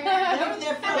 right. We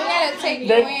gotta take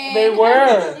you in. They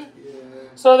were.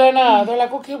 So then they're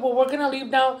like, okay, well, we're going to leave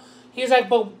now. He's like,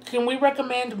 but can we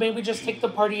recommend maybe just take the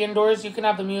party indoors? You can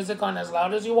have the music on as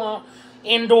loud as you want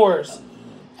indoors.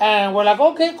 And we're like,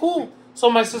 okay, cool. So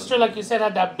my sister, like you said,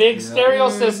 had that big stereo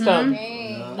system.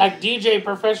 Dang. Like DJ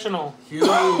professional. Huge.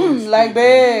 Like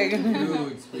big.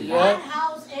 Huge speaker. That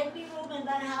house, every room in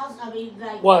that house, I mean,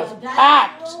 like Was the dining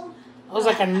packed. room, It was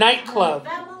like a nightclub.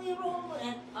 family room,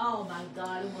 and oh my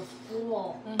God, it was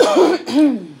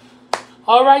full.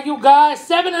 All right, you guys.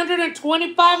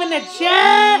 725 in the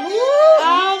chat.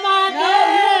 Oh, my No, you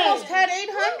God. almost had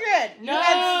 800. You No.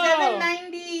 had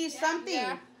 790 something.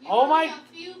 You Oh, were my- a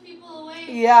few people away.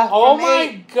 Yeah. Oh, from my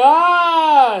 8.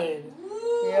 God.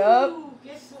 Yep.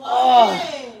 Guess Oh.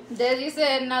 what? Desi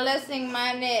said, now let's sing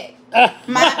my neck.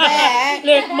 My bad.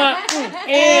 Lick my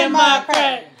in my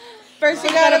crack. First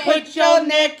you gotta put your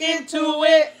neck into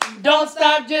it. Don't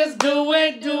stop, just do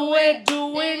it, do it,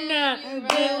 do it now.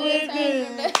 Do it, do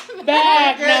it.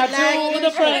 Back now to the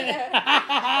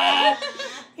front.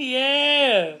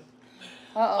 Yeah.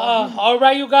 All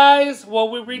right, you guys. Well,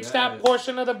 we reached that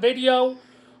portion of the video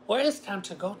where it's time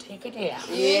to go take a nap.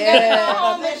 You ain't gotta go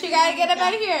home, but you gotta get up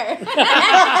out of here.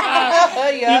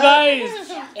 You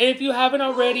guys, if you haven't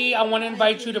already, I want to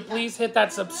invite you to please hit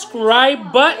that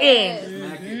subscribe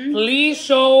button. Please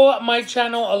show my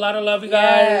channel a lot of love, you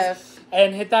guys. Yes.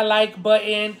 And hit that like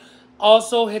button.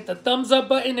 Also, hit the thumbs up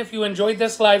button if you enjoyed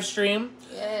this live stream.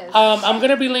 Yes. I'm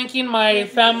gonna be linking my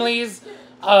family's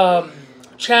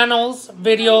channels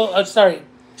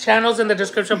channels in the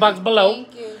description box below.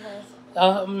 Thank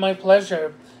you. My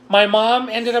pleasure. My mom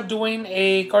ended up doing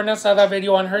a carne asada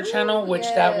video on her channel, which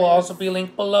that will also be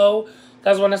linked below.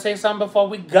 Guys, want to say something before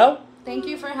we go? Thank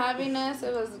you for having us.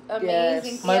 It was amazing.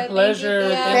 Yes. My Tia. pleasure.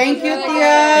 Thank you, Tia.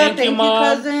 Thank you, Thank you, Mom.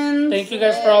 cousins. Thank you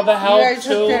guys for all the You help guys too.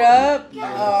 hooked it up. You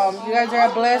guys are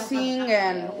a blessing,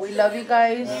 and we love you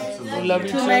guys. We love you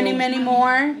Too too. many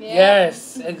more.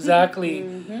 Yes, exactly.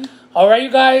 All right,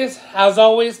 you guys. As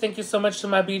always, thank you so much to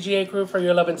my BGA crew for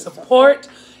your love and support.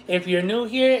 If you're new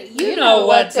here, you know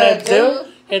what to do.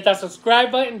 Hit that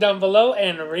subscribe button down below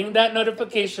and ring that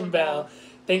notification bell.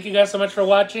 Thank you guys so much for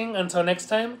watching. Until next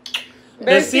time.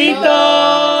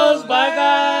 Besitos. Bye,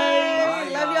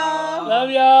 guys. Love y'all. Love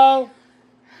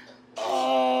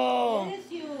y'all. Where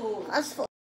is you? That's